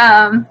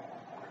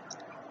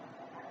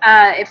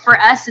 For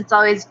us, it's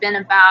always been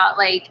about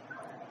like,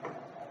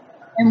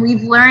 and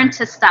we've learned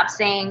to stop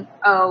saying,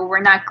 "Oh,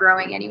 we're not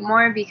growing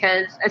anymore,"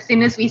 because as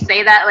soon as we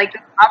say that, like, the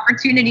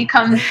opportunity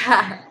comes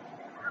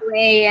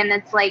away, and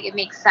it's like it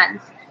makes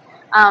sense.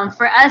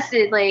 For us,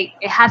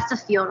 it has to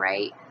feel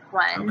right.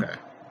 One, Okay.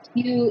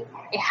 two,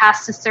 it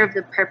has to serve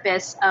the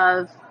purpose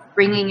of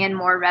bringing in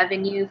more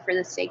revenue for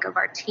the sake of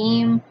our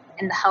team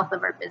and the health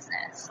of our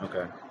business.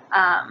 Okay.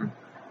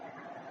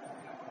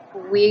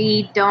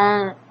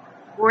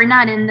 We're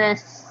not in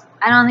this.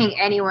 I don't think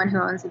anyone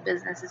who owns a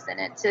business is in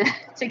it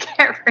to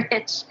get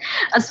rich.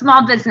 A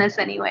small business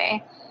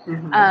anyway.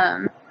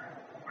 Mhm.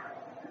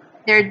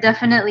 They're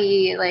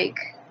definitely like,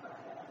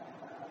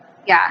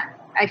 yeah,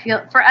 I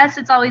feel for us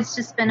it's always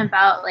just been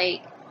about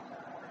like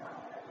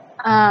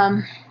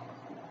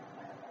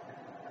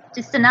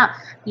just enough,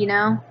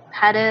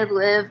 how to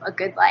live a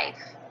good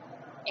life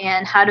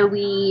and how do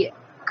we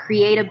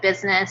create a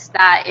business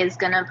that is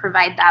going to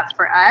provide that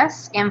for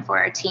us and for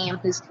our team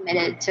who's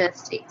committed to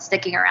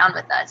sticking around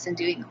with us and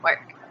doing the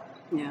work.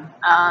 Yeah.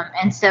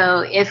 And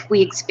so if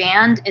we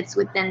expand, it's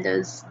within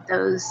those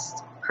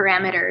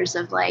parameters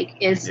of like,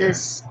 is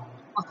this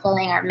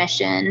fulfilling our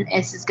mission?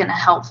 Is this going to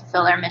help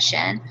fulfill our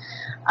mission?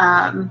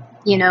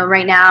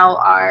 Right now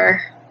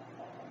our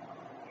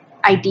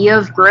idea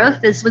of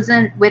growth is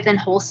within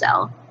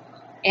wholesale.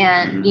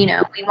 And,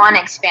 we want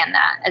to expand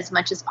that as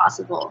much as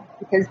possible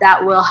because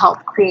that will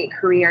help create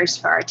careers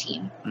for our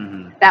team.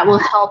 Mm-hmm. That will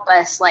help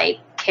us like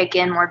kick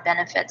in more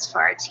benefits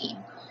for our team.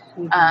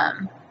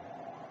 Mhm.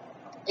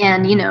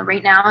 And,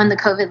 right now in the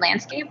COVID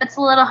landscape, it's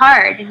a little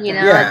hard,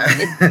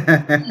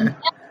 it's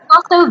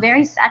also a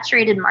very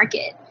saturated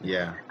market.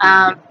 Yeah.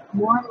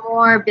 More and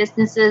more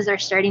businesses are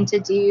starting to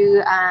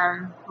do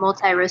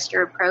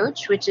multi-roaster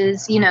approach, which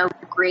is,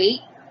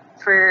 great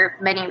for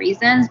many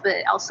reasons,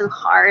 but also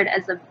hard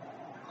as a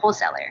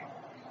wholesaler.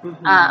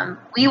 Mhm.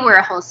 We were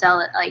a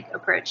wholesale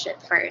approach at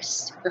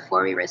first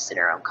before we roasted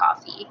our own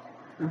coffee.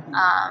 Mhm.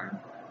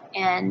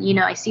 And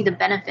I see the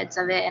benefits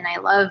of it and I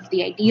love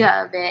the idea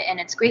of it, and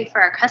it's great for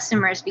our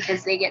customers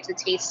because they get to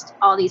taste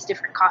all these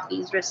different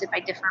coffees roasted by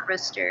different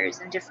roasters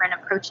and different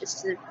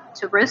approaches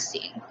to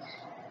roasting.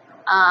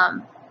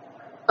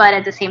 But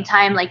at the same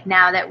time, like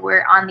now that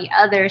we're on the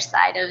other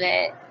side of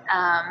it,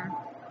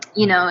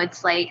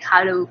 it's like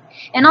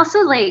and also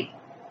like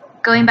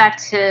going back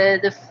to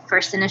the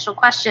first initial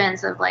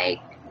questions of like,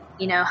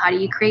 how do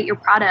you create your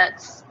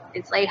products?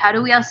 It's like, how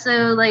do we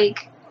also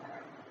like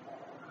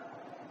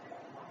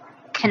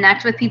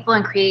connect with people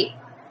and create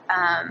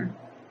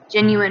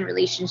genuine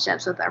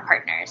relationships with our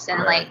partners and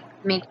Right. like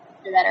make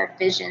sure that our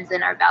visions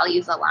and our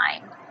values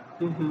align.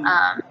 Mhm.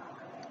 And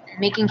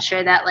making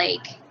sure that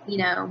like, we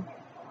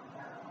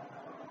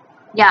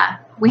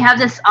have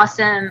this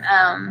awesome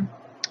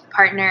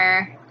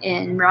partner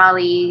in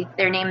Raleigh.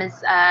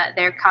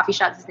 Their coffee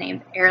shop is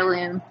named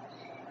Heirloom,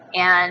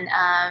 and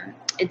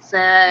it's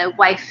a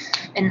wife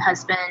and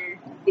husband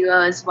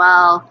duo as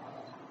well.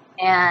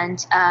 And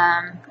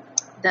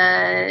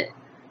the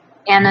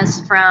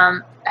Anna's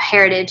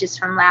heritage is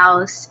from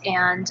Laos,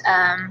 and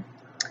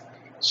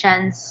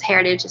Shen's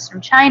heritage is from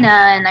China.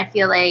 And I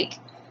feel like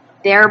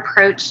their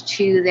approach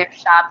to their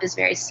shop is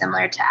very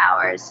similar to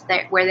ours,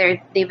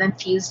 where they've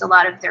infused a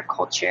lot of their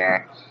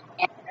culture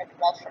and their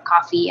love for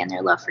coffee and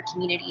their love for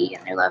community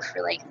and their love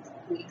for like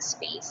creating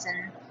space.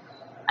 And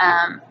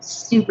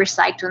super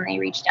psyched when they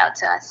reached out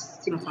to us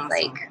to That's be awesome.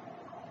 like,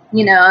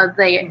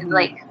 they Mhm.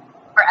 like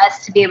for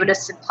us to be able to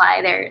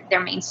supply their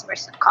main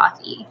source of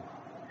coffee.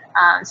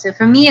 So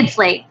for me, it's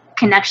like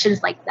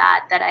connections like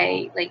that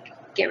I like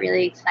get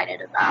really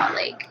excited about.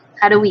 Like,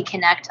 how do we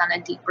connect on a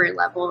deeper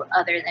level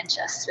other than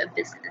just a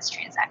business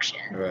transaction?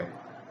 Right.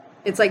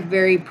 It's like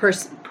very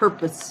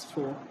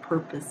purposeful.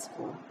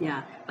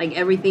 Yeah. Like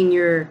everything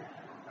you're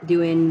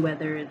doing,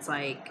 whether it's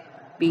like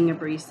being a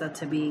barista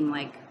to being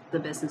like the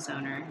business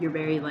owner, you're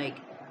very like,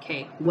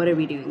 okay, what are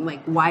we doing?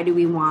 Like, why do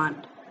we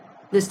want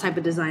this type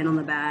of design on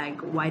the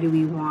bag? Why do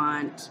we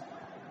want,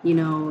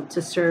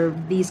 to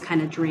serve these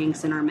kind of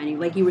drinks in our menu?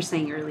 Like you were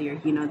saying earlier,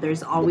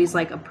 there's always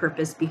like a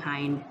purpose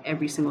behind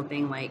every single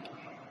thing. Like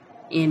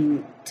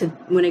when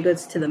it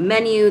goes to the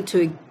menu,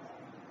 to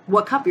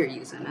what cup you're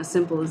using, as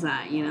simple as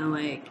that,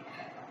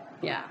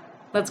 yeah,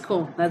 that's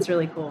cool. That's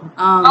really cool.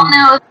 I'll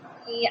know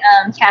the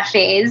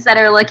cafes that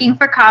are looking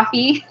for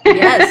coffee.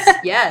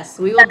 Yes,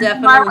 we will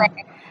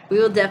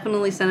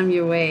definitely send them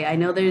your way. I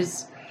know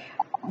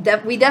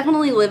we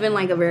definitely live in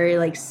like a very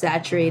like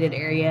saturated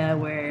area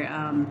where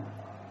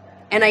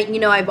and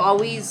I've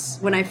always,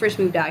 when I first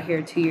moved out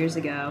here 2 years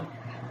ago,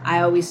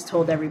 I always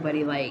told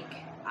everybody like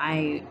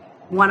I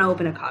want to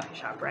open a coffee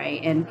shop,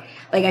 right? And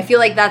like I feel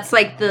like that's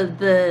like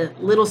the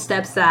little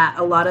steps that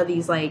a lot of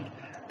these like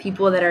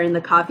people that are in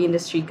the coffee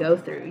industry go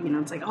through. You know,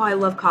 it's like, oh, I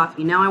love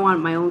coffee. Now I want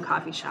my own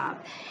coffee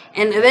shop.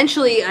 And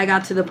eventually I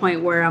got to the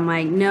point where I'm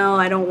like, no,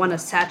 I don't want to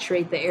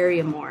saturate the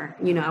area more.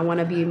 You know, I want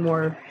to be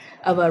more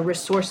of a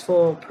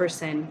resourceful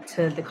person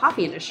to the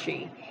coffee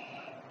industry.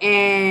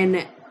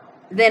 And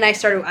then I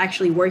started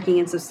actually working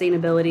in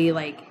sustainability,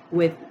 like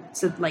with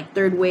like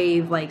third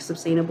wave, like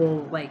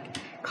sustainable, like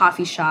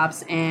coffee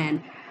shops.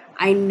 And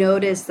I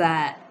noticed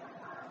that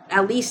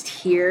at least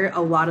here,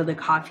 a lot of the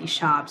coffee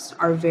shops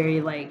are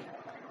very like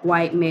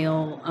white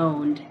male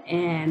owned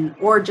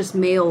or just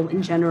male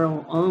in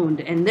general owned.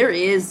 And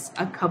there's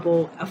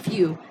a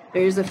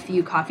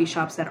few coffee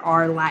shops that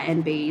are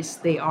Latin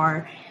based. They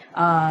are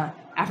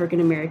African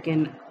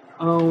American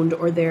owned,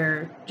 or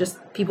they're just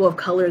people of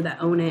color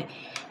that own it.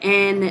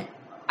 And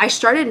I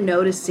started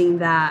noticing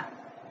that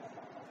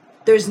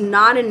there's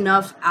not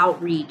enough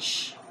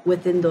outreach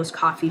within those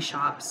coffee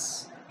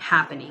shops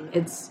happening.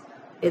 It's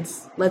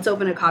let's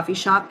open a coffee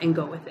shop and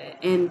go with it.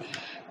 And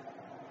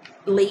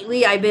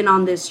lately I've been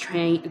on this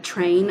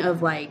train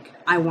of like,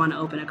 I want to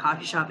open a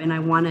coffee shop and I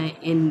want to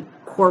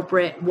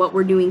incorporate what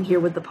we're doing here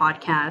with the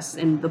podcast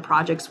and the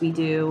projects we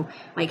do.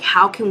 Like,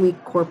 how can we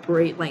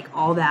incorporate like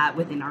all that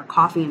within our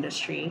coffee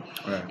industry?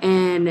 Right.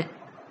 And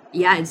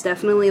yeah, it's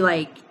definitely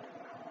like,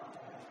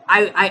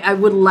 I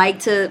would like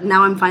to,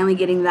 now I'm finally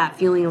getting that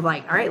feeling of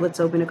like, all right, let's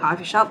open a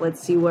coffee shop. Let's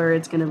see where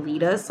it's going to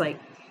lead us. Like,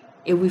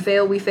 if we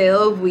fail, we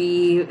fail. If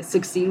we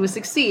succeed, we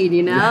succeed,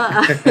 you know?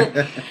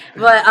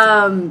 But,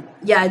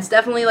 yeah, it's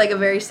definitely like a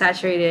very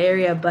saturated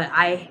area, but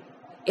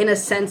in a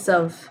sense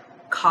of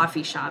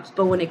coffee shops.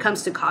 But when it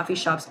comes to coffee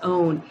shops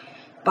owned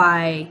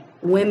by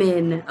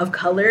women of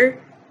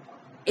color,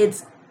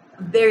 it's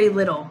very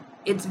little.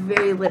 It's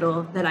very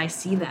little that I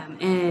see them.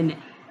 And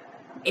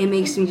it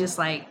makes me just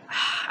like,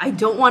 I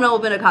don't want to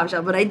open a coffee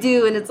shop, but I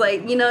do. And it's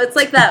like, you know, it's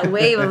like that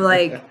wave of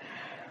like,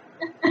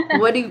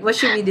 what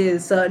should we do?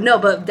 So no,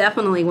 but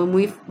definitely when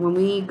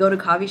we go to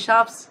coffee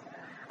shops,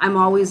 I'm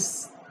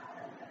always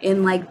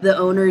in like the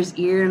owner's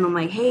ear and I'm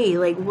like, hey,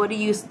 like, what are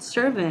you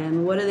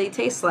serving? What do they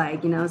taste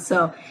like? You know?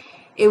 So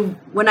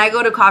when I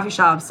go to coffee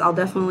shops, I'll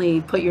definitely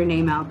put your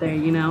name out there,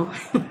 you know,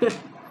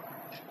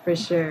 for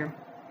sure.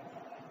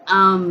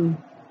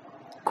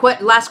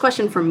 Last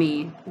question from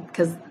me,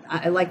 because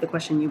I like the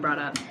question you brought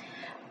up.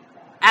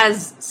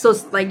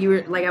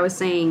 Like I was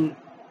saying,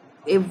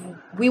 if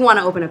we want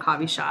to open a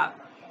coffee shop,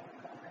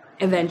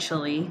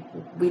 eventually,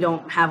 we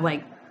don't have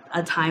like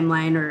a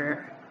timeline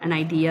or an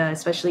idea,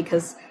 especially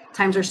because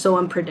times are so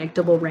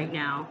unpredictable right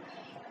now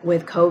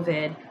with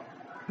COVID.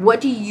 What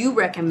do you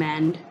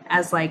recommend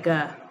as like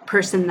a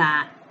person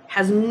that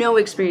has no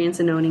experience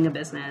in owning a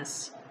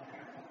business?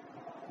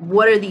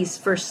 What are these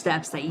first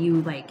steps that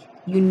you like,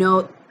 you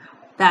know,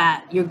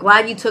 that you're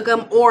glad you took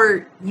them,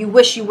 or you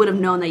wish you would have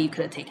known that you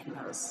could have taken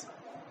those?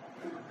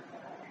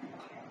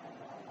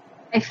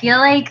 I feel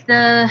like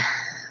the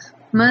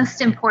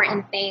most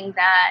important thing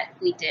that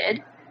we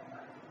did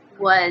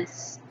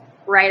was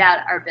write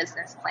out our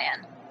business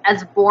plan.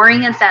 As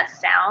boring as that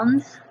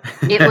sounds,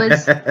 it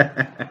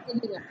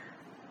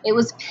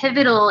was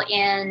pivotal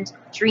in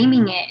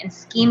dreaming it and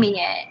scheming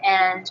it.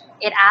 And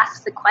it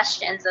asks the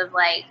questions of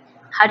like,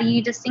 how do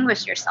you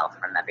distinguish yourself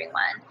from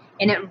everyone?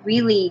 And it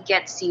really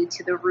gets you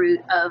to the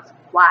root of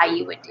why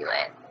you would do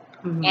it.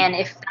 Mm-hmm. And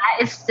if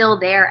that is still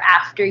there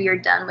after you're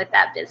done with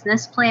that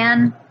business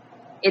plan,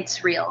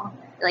 it's real.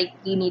 Like,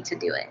 you need to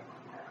do it.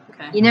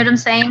 Okay. You know what I'm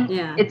saying?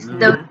 Yeah. It's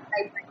that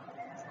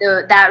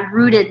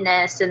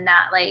rootedness and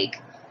that, like,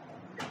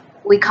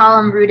 we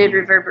call them rooted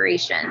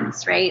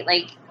reverberations, right?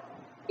 Like,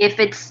 if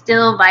it's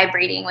still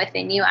vibrating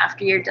within you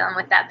after you're done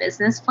with that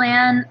business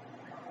plan,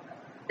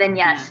 then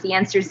yes, the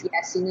answer is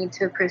yes, you need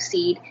to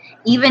proceed.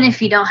 Even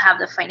if you don't have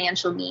the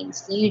financial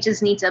means, you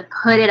just need to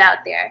put it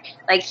out there.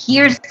 Like,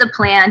 here's the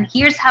plan.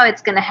 Here's how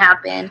it's going to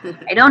happen.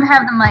 I don't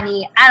have the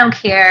money. I don't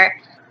care.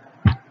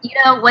 You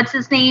know, what's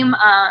his name?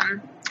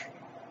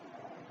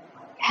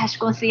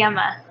 ¿Cómo se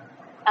llama?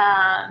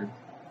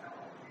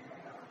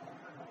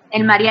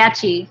 El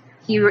mariachi.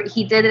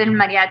 He did it in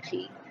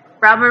mariachi.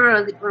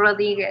 Robert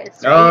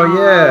Rodriguez. Right? Oh,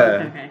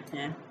 yeah. Okay,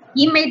 yeah.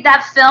 He made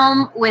that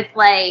film with,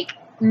 like,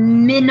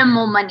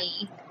 minimal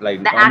money.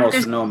 Like, almost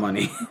actors, no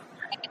money.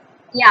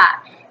 Yeah,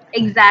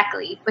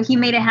 exactly. But he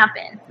made it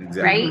happen,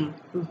 exactly.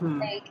 Right? Mm-hmm.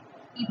 Like,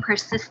 he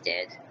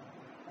persisted.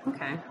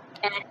 Okay.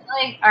 And I feel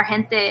like our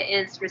gente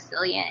is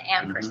resilient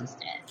and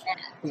persistent.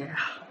 And yeah.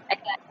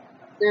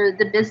 Again,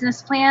 the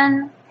business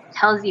plan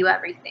tells you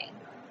everything.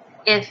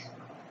 If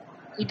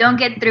you don't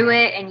get through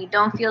it and you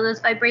don't feel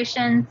those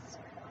vibrations,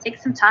 take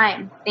some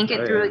time. Think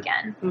it through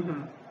again.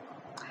 Mm-hmm.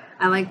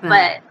 I like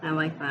that. I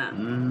like that.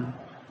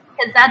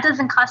 Because that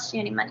doesn't cost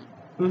you any money.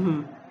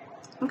 Mm-hmm.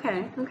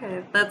 Okay.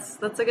 That's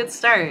a good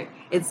start.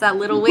 It's that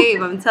little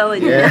wave, I'm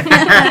telling you.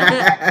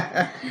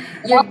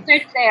 You'll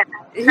start there.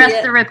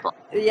 Trust the ripple.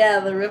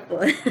 Yeah, the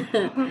ripple.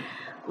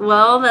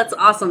 Well, that's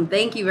awesome.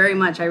 Thank you very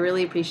much. I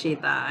really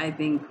appreciate that. I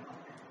think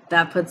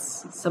that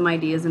puts some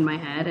ideas in my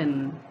head,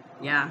 and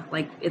yeah,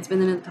 like, it's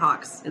been in the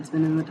talks.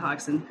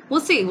 And we'll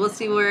see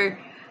where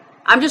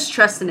I'm just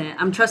trusting it.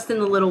 I'm trusting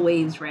the little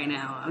waves right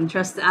now. I'm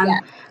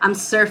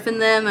surfing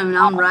them and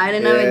I'm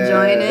riding them,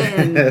 enjoying it.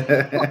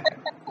 And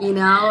you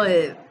know,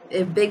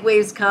 if big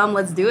waves come,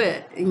 let's do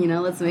it. You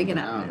know, let's make it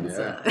happen.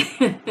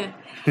 Yeah.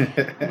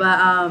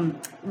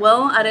 But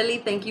well,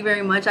 Arely, thank you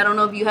very much. I don't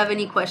know if you have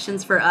any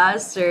questions for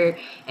us or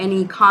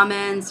any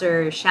comments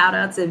or shout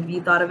outs. If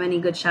you thought of any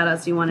good shout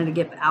outs you wanted to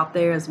get out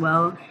there as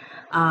well.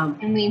 I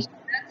mean, shout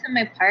out to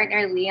my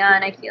partner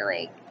Leon. I feel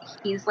like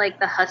he's like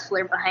the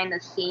hustler behind the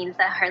scenes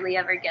that hardly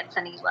ever gets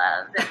any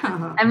love.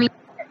 I mean,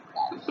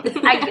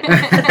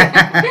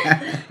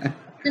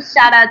 just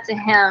shout out to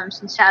him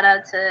and shout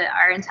out to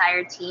our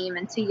entire team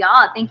and to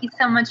y'all. Thank you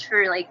so much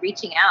for like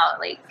reaching out.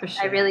 Like, For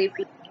sure. I really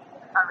appreciate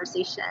the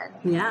conversation.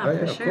 Yeah, Oh,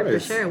 yeah, for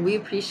sure. We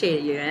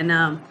appreciate you.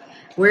 And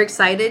we're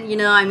excited. You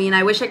know, I mean,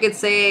 I wish I could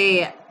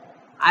say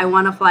I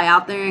want to fly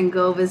out there and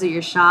go visit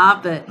your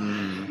shop, but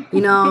you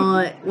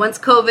know, once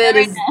COVID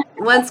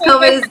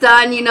is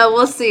done, you know,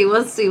 we'll see.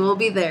 We'll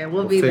be there.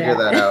 We'll be figure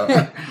there.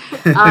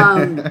 that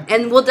out.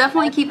 And we'll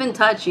definitely keep in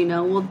touch. You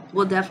know,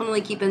 we'll definitely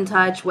keep in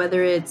touch,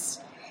 whether it's,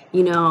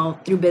 you know,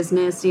 through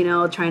business, you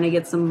know, trying to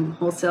get some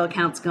wholesale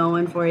accounts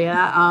going for you,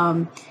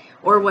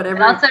 or whatever.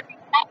 And also, if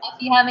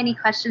you have any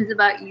questions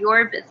about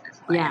your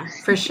business plans.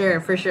 Yeah, for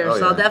sure. Oh,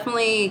 So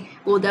yeah.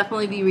 we'll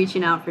definitely be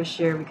reaching out for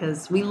sure,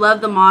 because we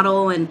love the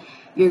model and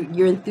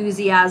your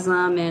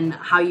enthusiasm and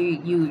how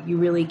you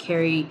really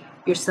carry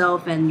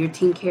yourself and your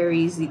team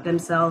carries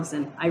themselves,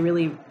 and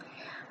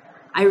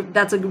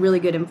that's a really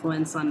good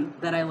influence on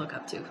that I look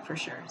up to for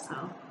sure.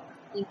 So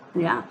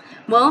yeah,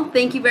 well,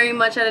 thank you very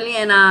much, Arely,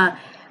 and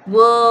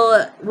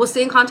we'll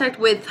stay in contact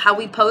with how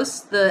we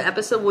post the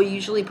episode. We'll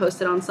usually post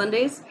it on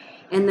Sundays,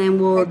 and then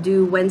we'll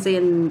do Monday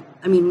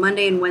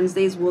and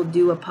Wednesdays we'll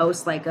do a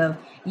post like of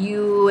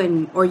you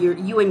and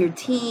your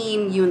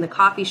team, you and the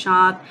coffee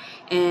shop,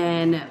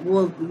 and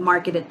we'll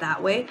market it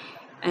that way.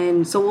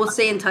 And so we'll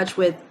stay in touch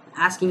with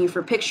asking you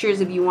for pictures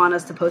if you want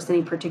us to post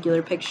any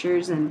particular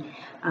pictures, and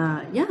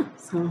yeah,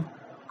 so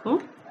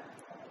cool.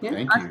 Yeah.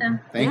 Thank Awesome. you.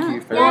 Thank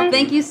you. Well,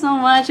 thank you so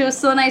much. It was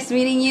so nice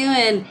meeting you,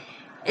 and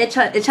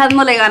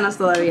echándole ganas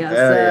todavía.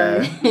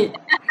 Yeah,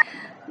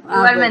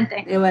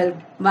 Igualmente.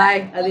 Igual.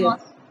 Bye.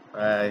 Adiós.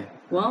 Bye.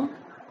 Well,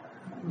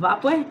 va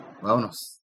pues. Vámonos.